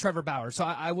that is Trevor Bauer. So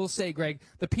I will say, Greg,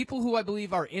 the people who I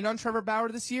believe are in on Trevor Bauer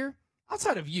this year,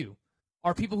 outside of you,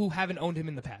 are people who haven't owned him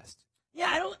in the past.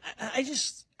 Yeah,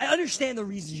 I understand the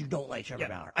reasons you don't like Trevor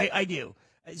Bauer. I do.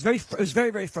 It was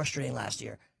very, very frustrating last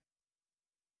year.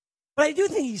 But I do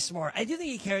think he's smart. I do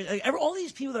think he cares. Like, all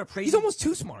these people that are praising... He's almost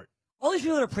too smart. All these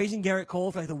people that are praising Garrett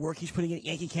Cole for like the work he's putting in at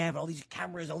Yankee camp, and all these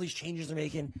cameras, all these changes they're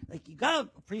making, like you gotta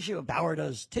appreciate what Bauer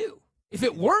does too. If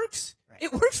it works,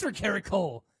 It works for Garrett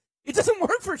Cole. It doesn't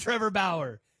work for Trevor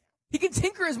Bauer. He can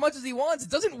tinker as much as he wants.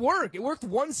 It doesn't work. It worked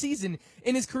one season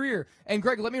in his career. And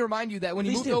Greg, let me remind you that when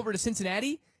he moved over to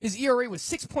Cincinnati, his ERA was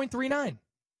 6.39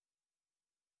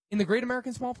 in the Great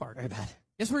American Small Park. Very bad.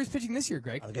 Guess where he's pitching this year,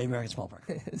 Greg? The Great American Small Park.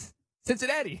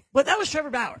 Cincinnati. But that was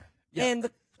Trevor Bauer. Yeah. And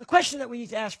the question that we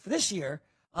need to ask for this year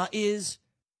is,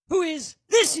 who is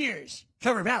this year's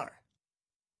Trevor Bauer?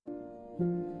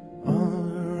 All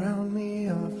around me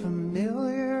are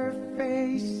familiar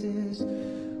faces,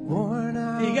 worn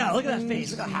out. There you go. Look at that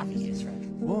face. Look how happy he is, Fred.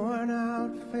 Worn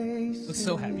out faces. Looks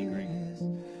so happy, Greg.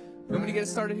 You want me to get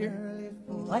us started here?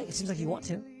 It seems like you want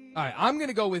to. All right, I'm going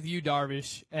to go with you,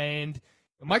 Darvish, and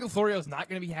Michael Florio is not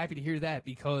going to be happy to hear that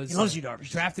because he loves you, Darvish. He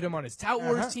drafted him on his Tout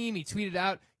Wars team. He tweeted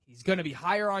out he's going to be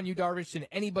higher on you, Darvish, than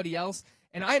anybody else.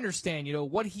 And I understand,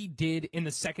 what he did in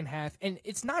the second half. And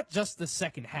it's not just the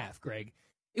second half, Greg.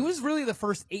 It was really the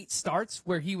first 8 starts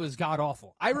where he was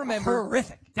god-awful. I remember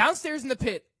horrific. Downstairs in the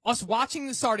pit, us watching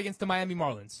the start against the Miami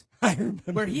Marlins. I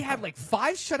remember. Where he had like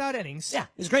 5 shutout innings. Yeah,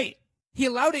 it was great. He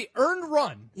allowed a earned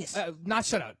run. Yes. Not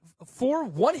shutout. 4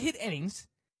 one-hit innings.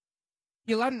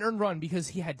 He allowed an earned run because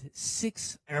he had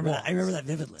 6 walks. I remember that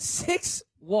vividly. 6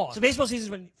 walks. So baseball season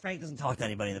is when Frank doesn't talk to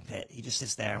anybody in the pit. He just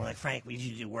sits there and we're like, Frank, we need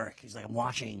you to do work. He's like, I'm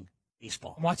watching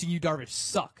baseball. I'm watching you, Darvish,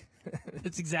 suck.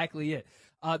 That's exactly it.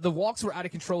 The walks were out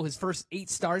of control. His first 8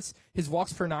 starts, his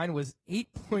walks per 9 was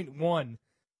 8.1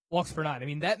 walks per 9. I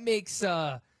mean, that makes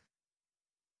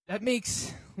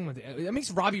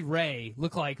Robbie Ray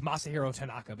look like Masahiro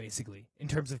Tanaka, basically, in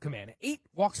terms of command. 8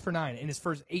 walks per 9 in his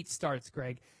first 8 starts,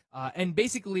 Greg. And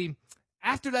basically,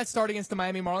 after that start against the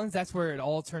Miami Marlins, that's where it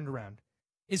all turned around.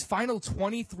 His final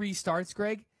 23 starts,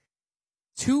 Greg,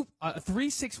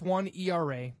 3.61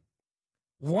 ERA,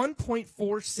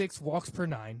 1.46 walks per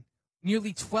 9,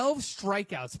 nearly 12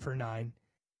 strikeouts per 9,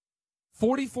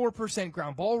 44%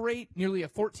 ground ball rate, nearly a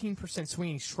 14%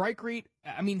 swinging strike rate.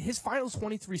 I mean, his final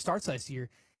 23 starts last year,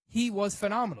 he was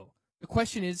phenomenal. The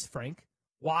question is, Frank,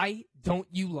 why don't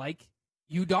you like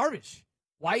Yu Darvish?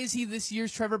 Why is he this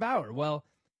year's Trevor Bauer? Well,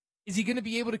 is he going to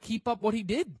be able to keep up what he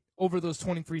did over those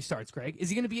 23 starts, Greg? Is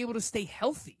he going to be able to stay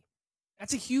healthy?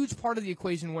 That's a huge part of the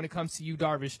equation when it comes to Yu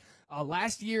Darvish.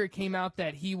 Last year, it came out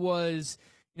that he was,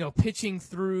 pitching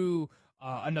through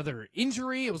another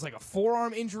injury. It was like a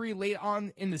forearm injury late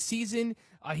on in the season.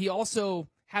 He also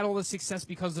had all the success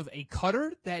because of a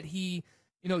cutter that he,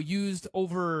 used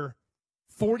over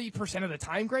 40% of the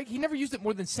time, Greg. He never used it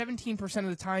more than 17% of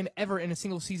the time ever in a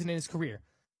single season in his career.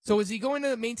 So is he going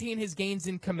to maintain his gains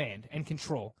in command and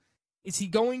control? Is he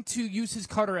going to use his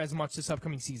cutter as much this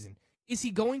upcoming season? Is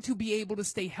he going to be able to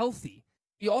stay healthy?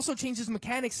 He also changed his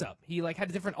mechanics up. He had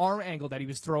a different arm angle that he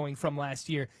was throwing from last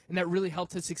year, and that really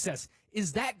helped his success.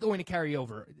 Is that going to carry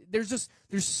over? There's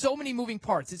so many moving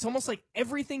parts. It's almost like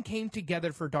everything came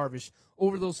together for Darvish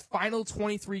over those final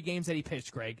 23 games that he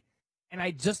pitched, Greg. And I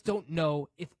just don't know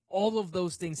if all of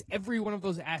those things, every one of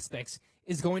those aspects,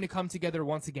 is going to come together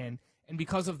once again. And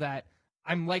because of that,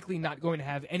 I'm likely not going to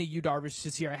have any Yu Darvish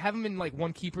this year. I have him in like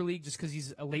one keeper league just because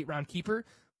he's a late round keeper.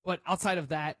 But outside of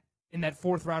that, in that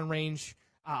 4th round range,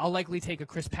 I'll likely take a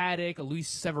Chris Paddock, a Luis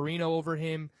Severino over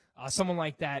him, someone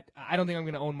like that. I don't think I'm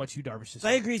going to own much Yu Darvish this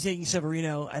year. I agree taking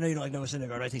Severino. I know you don't like Noah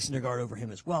Syndergaard. I take Syndergaard over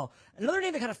him as well. Another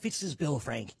name that kind of fits this bill,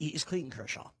 Frank, is Clayton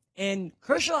Kershaw. And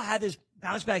Kershaw had this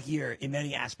bounce-back year in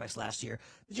many aspects last year.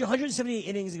 He threw 178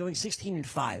 innings and going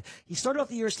 16-5. He started off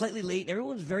the year slightly late, and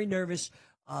everyone was very nervous,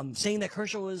 saying that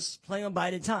Kershaw was playing on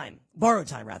borrowed time,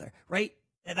 right?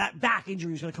 And that back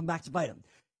injury was going to come back to bite him.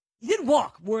 He didn't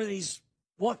walk more than he's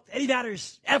walked any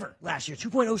batters ever last year.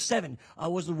 2.07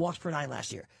 was the walks per 9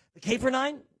 last year. The K per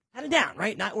 9 had it down,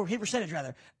 right? Or K percentage,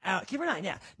 rather. K per 9,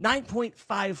 yeah.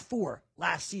 9.54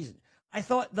 last season. I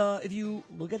thought if you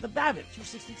look at the BABIP,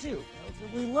 262, that was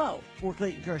really low for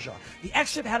Clayton Kershaw. The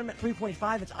xFIP had him at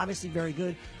 3.5. It's obviously very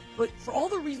good. But for all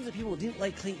the reasons that people didn't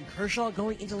like Clayton Kershaw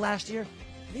going into last year,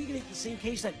 I think you can make the same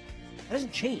case that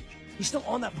doesn't change. He's still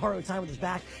on that borrowed time with his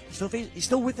back. He's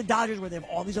still with the Dodgers where they have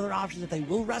all these other options that they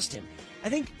will rest him. I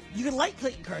think you can like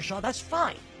Clayton Kershaw. That's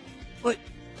fine. But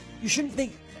you shouldn't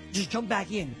just jump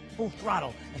back in full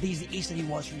throttle. I think he's the ace that he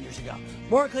was 3 years ago.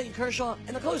 More Clayton Kershaw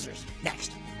and the closers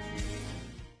next.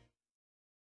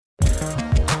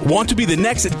 Want to be the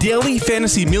next daily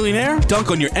fantasy millionaire?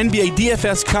 Dunk on your NBA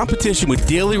DFS competition with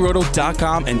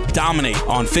DailyRoto.com and dominate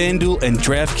on FanDuel and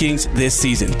DraftKings this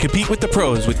season. Compete with the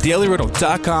pros with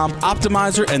DailyRoto.com,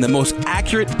 Optimizer, and the most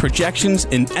accurate projections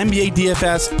in NBA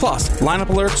DFS, plus lineup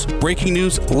alerts, breaking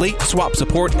news, late swap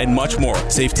support, and much more.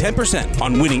 Save 10%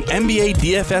 on winning NBA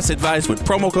DFS advice with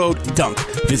promo code DUNK.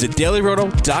 Visit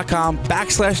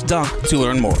DailyRoto.com/dunk to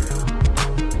learn more.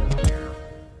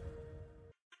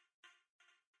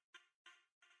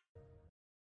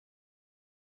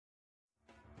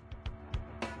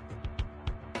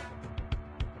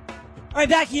 All right,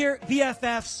 back here,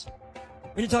 BFFs.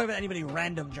 We didn't talk about anybody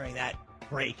random during that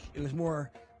break. It was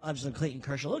more just on Clayton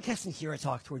Kershaw. A little Keston Hiura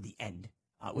talk toward the end,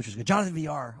 which was good. Jonathan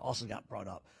VR also got brought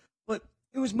up. But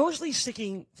it was mostly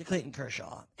sticking to Clayton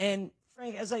Kershaw. And,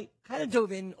 Frank, as I kind of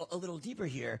dove in a little deeper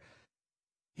here,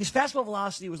 his fastball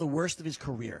velocity was the worst of his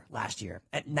career last year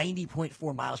at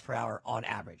 90.4 miles per hour on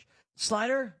average.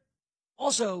 Slider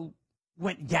also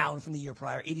went down from the year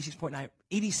prior. 86.9.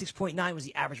 86.9 was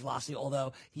the average velocity,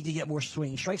 although he did get more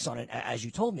swinging strikes on it, as you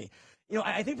told me. You know,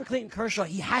 I think for Clayton Kershaw,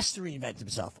 he has to reinvent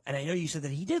himself. And I know you said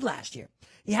that he did last year.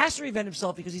 He has to reinvent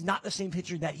himself because he's not the same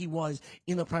pitcher that he was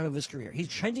in the prime of his career. He's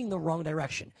trending the wrong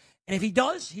direction. And if he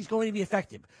does, he's going to be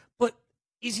effective. But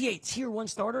is he a tier 1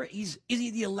 starter? Is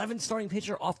he the 11th starting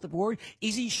pitcher off the board?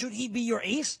 Should he be your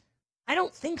ace? I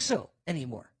don't think so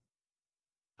anymore.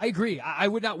 I agree. I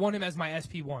would not want him as my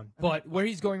SP1, but where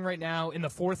he's going right now in the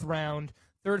 4th round,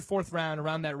 3rd, 4th round,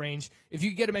 around that range, if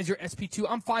you get him as your SP2,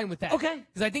 I'm fine with that. Okay.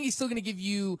 Because I think he's still going to give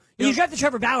you... You drafted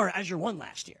Trevor Bauer as your 1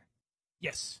 last year.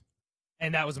 Yes.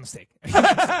 And that was a mistake.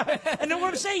 And then what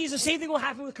I'm saying is the same thing will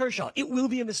happen with Kershaw. It will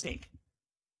be a mistake.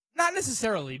 Not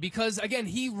necessarily, because, again,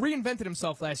 he reinvented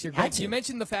himself last year. You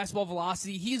mentioned the fastball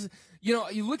velocity. You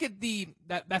look at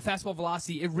that fastball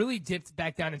velocity, it really dipped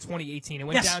back down in 2018. It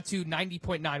went down to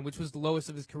 90.9, which was the lowest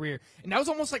of his career. And that was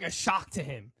almost like a shock to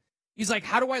him. He's like,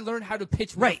 how do I learn how to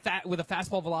pitch with a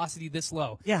fastball velocity this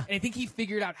low? Yeah. And I think he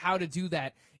figured out how to do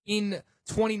that in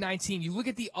 2019. You look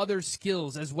at the other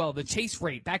skills as well. The chase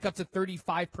rate back up to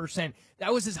 35%.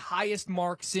 That was his highest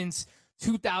mark since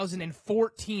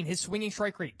 2014. His swinging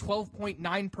strike rate,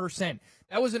 12.9%.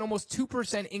 That was an almost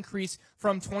 2% increase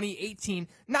from 2018.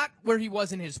 Not where he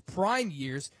was in his prime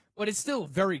years, but it's still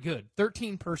very good.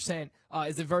 13%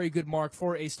 is a very good mark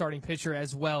for a starting pitcher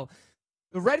as well.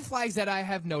 The red flags that I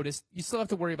have noticed, you still have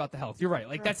to worry about the health. You're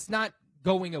right. That's not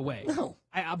going away. No.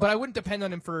 But I wouldn't depend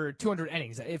on him for 200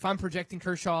 innings. If I'm projecting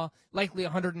Kershaw, likely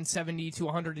 170 to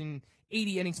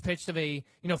 180 innings pitched of a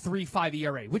 3.5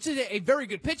 ERA, which is a very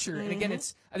good pitcher. And again,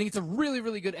 I think it's a really,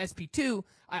 really good SP2.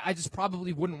 I just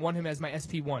probably wouldn't want him as my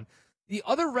SP1. The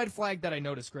other red flag that I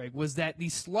noticed, Greg, was that the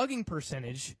slugging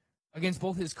percentage against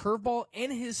both his curveball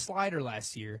and his slider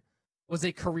last year was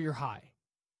a career high.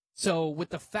 So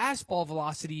with the fastball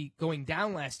velocity going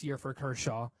down last year for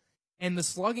Kershaw and the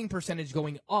slugging percentage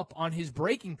going up on his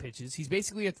breaking pitches, he's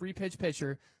basically a 3-pitch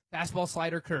pitcher, fastball,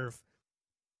 slider, curve.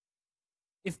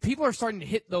 If people are starting to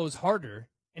hit those harder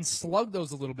and slug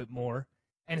those a little bit more,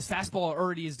 and his fastball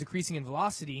already is decreasing in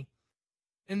velocity,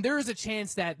 then there is a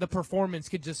chance that the performance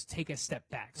could just take a step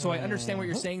back. So I understand what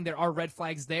you're saying. There are red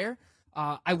flags there.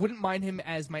 I wouldn't mind him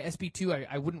as my SP2.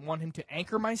 I wouldn't want him to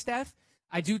anchor my staff.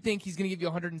 I do think he's going to give you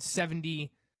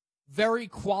 170 very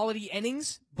quality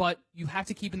innings, but you have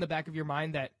to keep in the back of your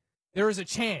mind that there is a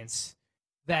chance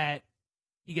that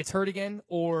he gets hurt again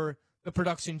or the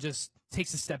production just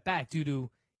takes a step back due to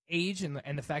age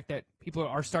and the fact that people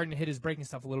are starting to hit his breaking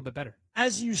stuff a little bit better.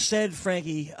 As you said,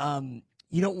 Frankie,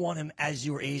 you don't want him as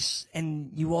your ace,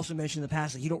 and you also mentioned in the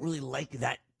past that you don't really like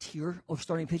that tier of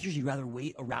starting pitchers. You'd rather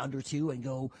wait a round or two and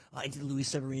go into the Luis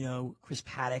Severino, Chris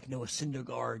Paddock, Noah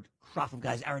Syndergaard, crop of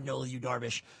guys, Aaron Nola, Yu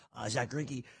Darvish, Zach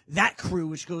Greinke, that crew,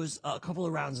 which goes a couple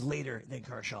of rounds later than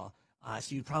Kershaw.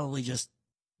 So you'd probably just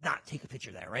not take a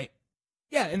pitcher there, right?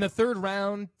 Yeah, in the third,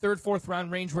 fourth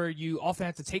round range where you often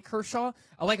have to take Kershaw.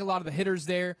 I like a lot of the hitters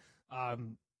there.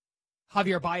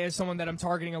 Javier Baez, someone that I'm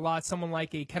targeting a lot. Someone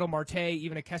like a Ketel Marte,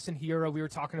 even a Keston Hiura we were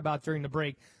talking about during the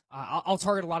break. I'll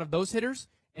target a lot of those hitters,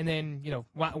 and then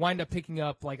wind up picking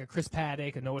up like a Chris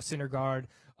Paddock, a Noah Syndergaard,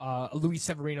 a Luis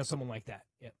Severino, someone like that.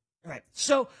 Yeah. All right.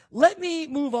 So let me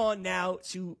move on now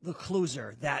to the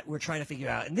closer that we're trying to figure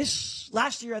out. And this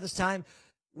last year at this time,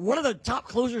 one of the top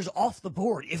closers off the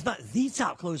board, if not the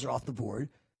top closer off the board,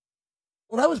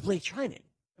 well, that was Blake Treinen.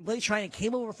 Blake Treinen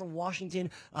came over from Washington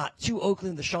to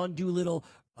Oakland, the Sean Doolittle,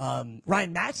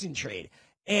 Ryan Madson trade.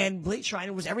 And Blake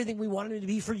Treinen was everything we wanted him to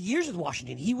be for years with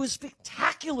Washington. He was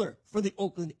spectacular for the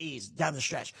Oakland A's down the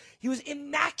stretch. He was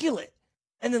immaculate.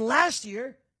 And then last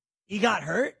year, he got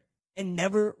hurt and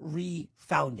never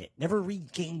refound it, never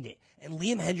regained it. And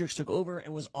Liam Hendriks took over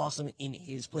and was awesome in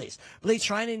his place. Blake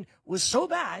Treinen was so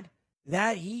bad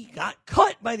that he got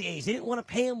cut by the A's. They didn't want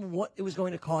to pay him what it was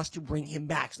going to cost to bring him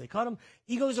back. So they cut him.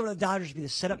 He goes over to the Dodgers to be the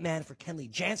setup man for Kenley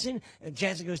Jansen. And if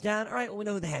Jansen goes down, all right, well, we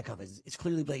know who the handcuff is. It's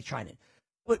clearly Blake Treinen.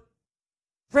 But,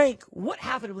 Frank, what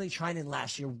happened to Blake Treinen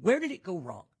last year? Where did it go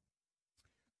wrong?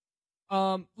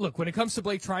 Look, when it comes to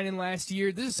Blake Treinen last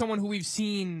year, this is someone who we've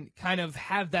seen kind of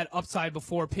have that upside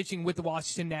before pitching with the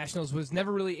Washington Nationals, was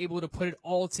never really able to put it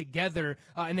all together.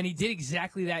 And then he did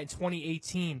exactly that in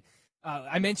 2018.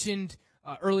 I mentioned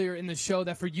earlier in the show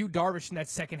that for Yu Darvish in that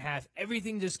second half,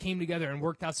 everything just came together and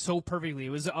worked out so perfectly.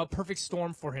 It was a perfect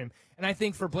storm for him. And I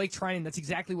think for Blake Treinen, that's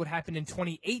exactly what happened in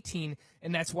 2018,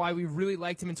 and that's why we really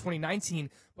liked him in 2019.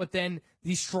 But then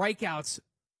these strikeouts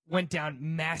went down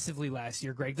massively last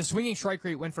year, Greg. The swinging strike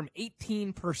rate went from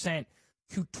 18%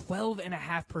 to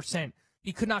 12.5%.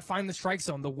 He could not find the strike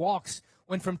zone. The walks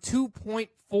went from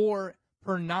 2.4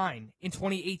 per 9 in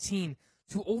 2018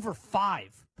 to over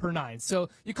 5 per 9. So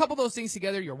you couple those things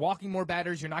together, you're walking more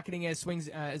batters, you're not getting as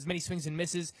many swings and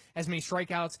misses, as many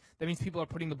strikeouts. That means people are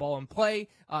putting the ball in play,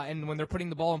 and when they're putting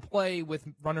the ball in play with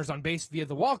runners on base via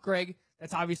the walk, Greg,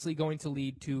 that's obviously going to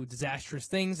lead to disastrous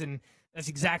things, and that's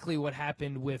exactly what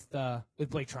happened with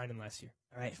Blake Treinen last year.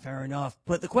 All right, fair enough.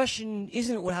 But the question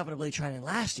isn't what happened to Blake Treinen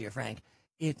last year, Frank.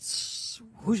 It's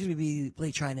who's going to be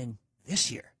Blake Treinen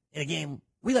this year in a game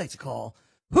we like to call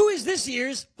Who is This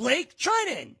Year's Blake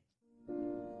Treinen?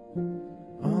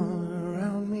 All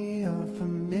around me are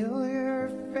familiar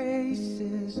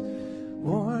faces,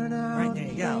 worn out. All right, there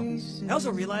you go. faces, I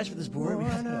also realized for this board we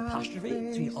have an worn out apostrophe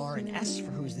between R and S faces.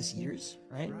 for who is this year's,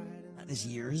 right? Not this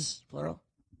year's, plural.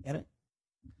 Get it?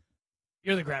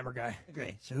 You're the grammar guy.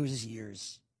 Great. So who's this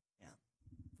year's? Yeah.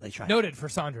 Blake Treinen. Noted for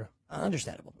Sandra.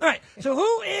 Understandable. All right. So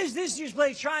who is this year's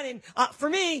Blake Treinen? For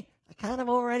me, I kind of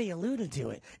already alluded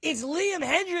to it. It's Liam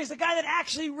Hendriks, the guy that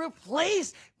actually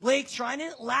replaced Blake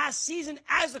Treinen last season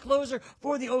as the closer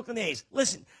for the Oakland A's.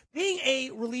 Listen, being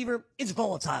a reliever, it's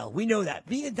volatile. We know that.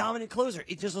 Being a dominant closer,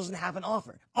 it just doesn't happen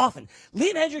often. Liam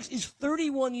Hendriks is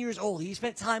 31 years old. He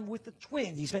spent time with the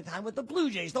Twins. He spent time with the Blue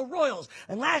Jays, the Royals.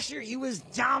 And last year, he was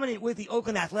dominant with the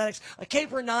Oakland Athletics. A K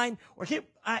per 9, or K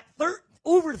at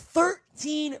over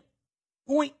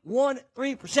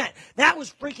 13.13%. That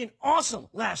was freaking awesome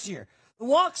last year. The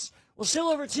walks, well, still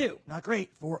over 2. Not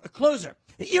great for a closer.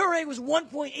 The ERA was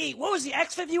 1.8. What was the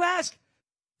xFIP, you ask?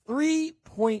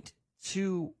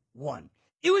 3.21.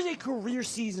 It was a career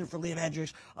season for Liam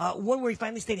Hendriks, one where he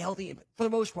finally stayed healthy for the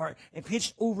most part and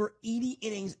pitched over 80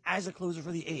 innings as a closer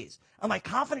for the A's. Am I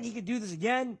confident he could do this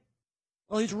again?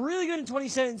 Well, he was really good in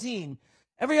 2017.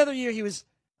 Every other year he was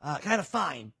kind of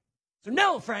fine. So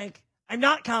no, Frank, I'm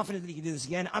not confident that he can do this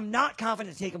again. I'm not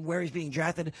confident to take him where he's being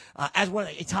drafted as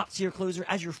a top-tier closer,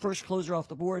 as your first closer off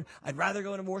the board. I'd rather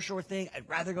go in a more sure thing. I'd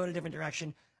rather go in a different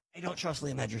direction. I don't trust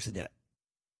Liam Hendriks to do it.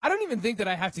 I don't even think that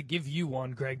I have to give you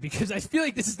one, Greg, because I feel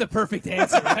like this is the perfect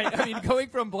answer, right? I mean, going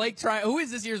from Blake Treinen, who is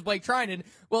this year's Blake Treinen?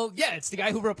 Well, yeah, it's the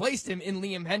guy who replaced him in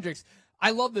Liam Hendriks. I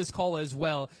love this call as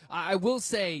well. I will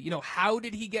say, how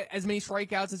did he get as many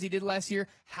strikeouts as he did last year?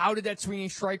 How did that swinging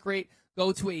strike rate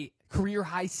go to a career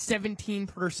high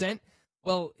 17%?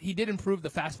 Well, he did improve the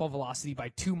fastball velocity by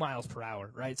 2 miles per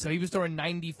hour, right? So he was throwing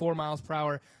 94 miles per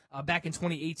hour back in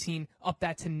 2018, up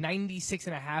that to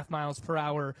 96.5 miles per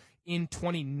hour in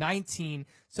 2019.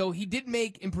 So he did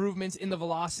make improvements in the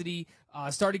velocity,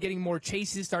 started getting more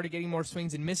chases, started getting more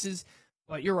swings and misses.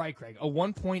 But you're right, Greg, a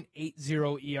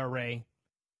 1.80 ERA.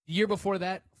 The year before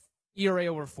that, ERA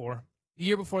over 4. The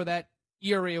year before that,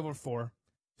 ERA over 4.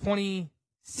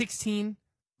 2016,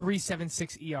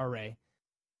 3.76 ERA.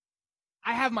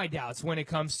 I have my doubts when it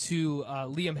comes to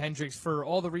Liam Hendriks for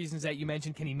all the reasons that you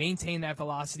mentioned. Can he maintain that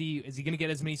velocity? Is he going to get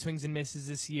as many swings and misses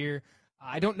this year?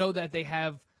 I don't know that they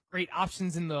have great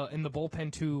options in the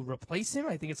bullpen to replace him.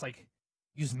 I think it's like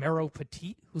Yusmeiro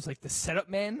Petit, who's like the setup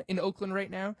man in Oakland right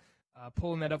now.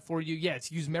 Pulling that up for you. Yeah, it's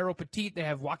Yusmeiro Petit. They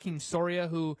have Joaquin Soria,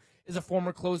 who is a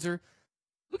former closer.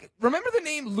 Look, remember the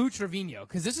name Lou Trevino,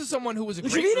 because this is someone who was a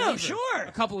great reliever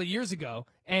a couple of years ago,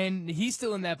 and he's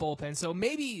still in that bullpen. So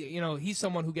maybe, he's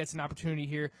someone who gets an opportunity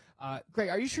here. Greg,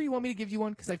 are you sure you want me to give you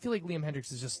one? Because I feel like Liam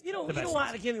Hendriks is just You don't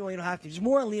want to give me one. You don't have to. Just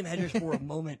more on Liam Hendriks for a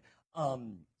moment.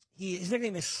 His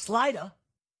nickname is Slida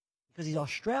because he's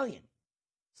Australian.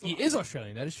 He is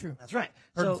Australian. That is true. That's right.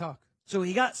 Heard him talk. So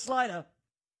he got Slida.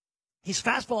 His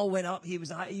fastball went up. You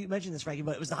mentioned this, Frankie,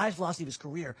 but it was the highest velocity of his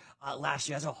career last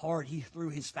year. That's how hard he threw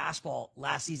his fastball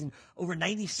last season. Over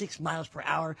 96 miles per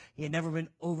hour. He had never been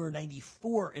over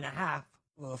 94.5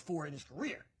 4 in his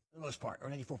career, for the most part, or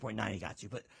 94.9 he got to.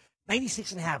 But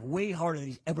 96.5, way harder than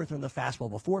he's ever thrown the fastball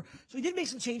before. So he did make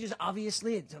some changes,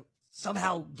 obviously, to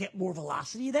somehow get more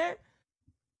velocity there.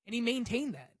 And he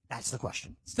maintained that. That's the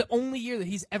question. It's the only year that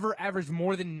he's ever averaged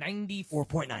more than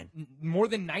 4.9. More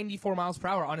than 94 miles per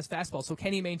hour on his fastball. So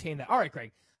can he maintain that? All right,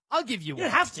 Greg, I'll give you one. You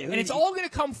don't have to. And it's all going to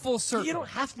come full circle. You don't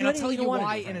have to. And I'll tell you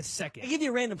why in a second. I'll give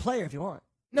you a random player if you want.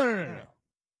 No.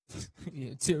 Tell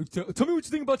me what you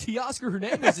think about Teoscar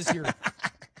Hernandez this year.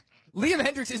 Liam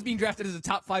Hendriks is being drafted as a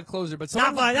top 5 closer, but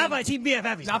not by Team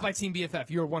BFF. Not by Team BFF.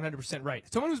 You're 100% right.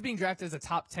 Someone who's being drafted as a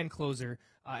top 10 closer,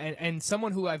 and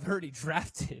someone who I've heard he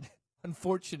drafted,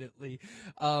 unfortunately,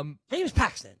 James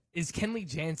Paxton, is Kenley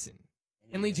Jansen.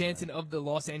 Kenley Jansen of the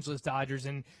Los Angeles Dodgers,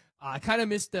 and I kind of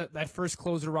missed that first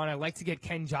closer run. I like to get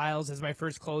Ken Giles as my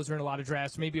first closer in a lot of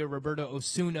drafts, maybe a Roberto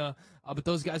Osuna, but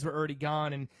those guys were already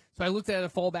gone, and so I looked at a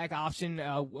fallback option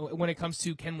when it comes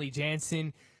to Kenley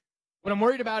Jansen. What I'm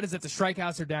worried about is that the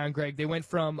strikeouts are down, Greg. They went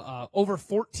from over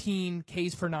 14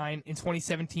 Ks per 9 in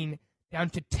 2017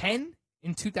 down to 10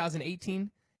 in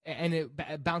 2018, and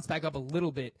it bounced back up a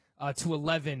little bit to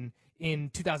 11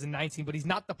 in 2019, but he's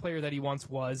not the player that he once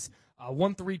was.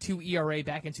 1.32 ERA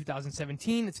back in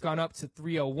 2017. It's gone up to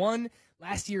 3.01.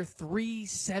 Last year,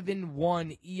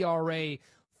 3.71 ERA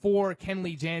for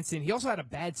Kenley Jansen. He also had a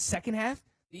bad second half.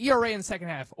 The ERA in the second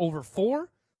half, over 4,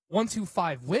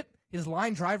 1.25 whip. His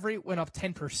line drive rate went up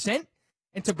 10%.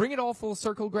 And to bring it all full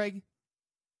circle, Greg,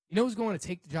 you know who's going to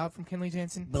take the job from Kenley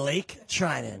Jansen? Blake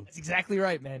Treinen. That's exactly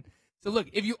right, man. So look,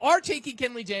 if you are taking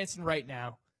Kenley Jansen right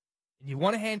now and you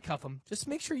want to handcuff him, just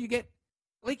make sure you get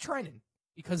Blake Treinen,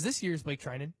 because this year's Blake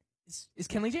Treinen is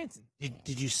Kenley Jansen.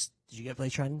 Did you get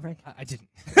Blake Treinen, Frank? I didn't.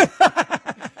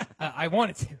 I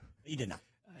wanted to. You did not.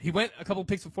 He went a couple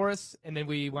picks before us, and then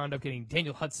we wound up getting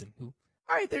Daniel Hudson, who,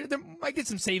 all right, there might get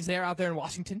some saves out there in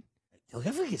Washington. He'll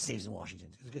definitely get saves in Washington.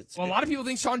 It's well, good. a lot of people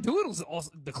think Sean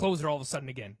Doolittle's the closer all of a sudden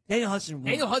again. Daniel Hudson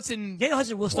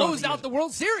will close out the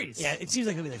World Series. Yeah, it seems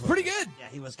like he'll be the closer. Pretty good. Yeah,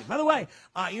 he was good. By the way,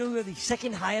 you know who had the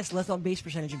second highest left on base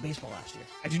percentage in baseball last year?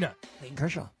 I do not. Clayton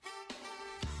Kershaw.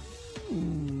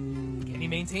 Can he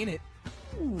maintain it?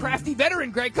 Crafty veteran,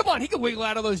 Greg. Come on, he can wiggle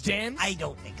out of those jams. I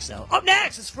don't think so. Up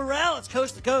next, it's Pharrell. It's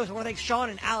Coast to Coast. I want to thank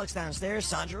Sean and Alex downstairs,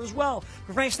 Sandra as well.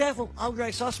 For Frank Stanfield, I'm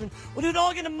Greg Sussman. We'll do it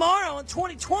all again tomorrow in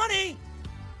 2020.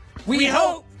 We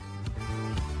hope.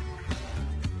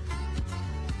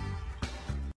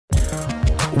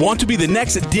 Want to be the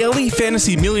next daily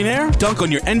fantasy millionaire? Dunk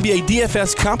on your NBA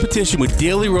DFS competition with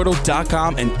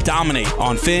DailyRoto.com and dominate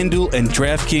on FanDuel and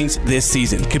DraftKings this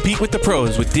season. Compete with the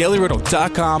pros with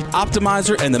DailyRoto.com,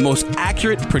 Optimizer, and the most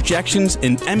accurate projections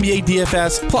in NBA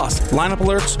DFS, plus lineup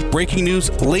alerts, breaking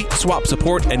news, late swap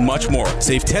support, and much more.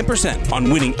 Save 10% on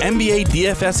winning NBA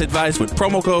DFS advice with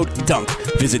promo code DUNK.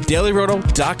 Visit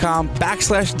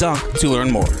DailyRoto.com/dunk to learn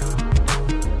more.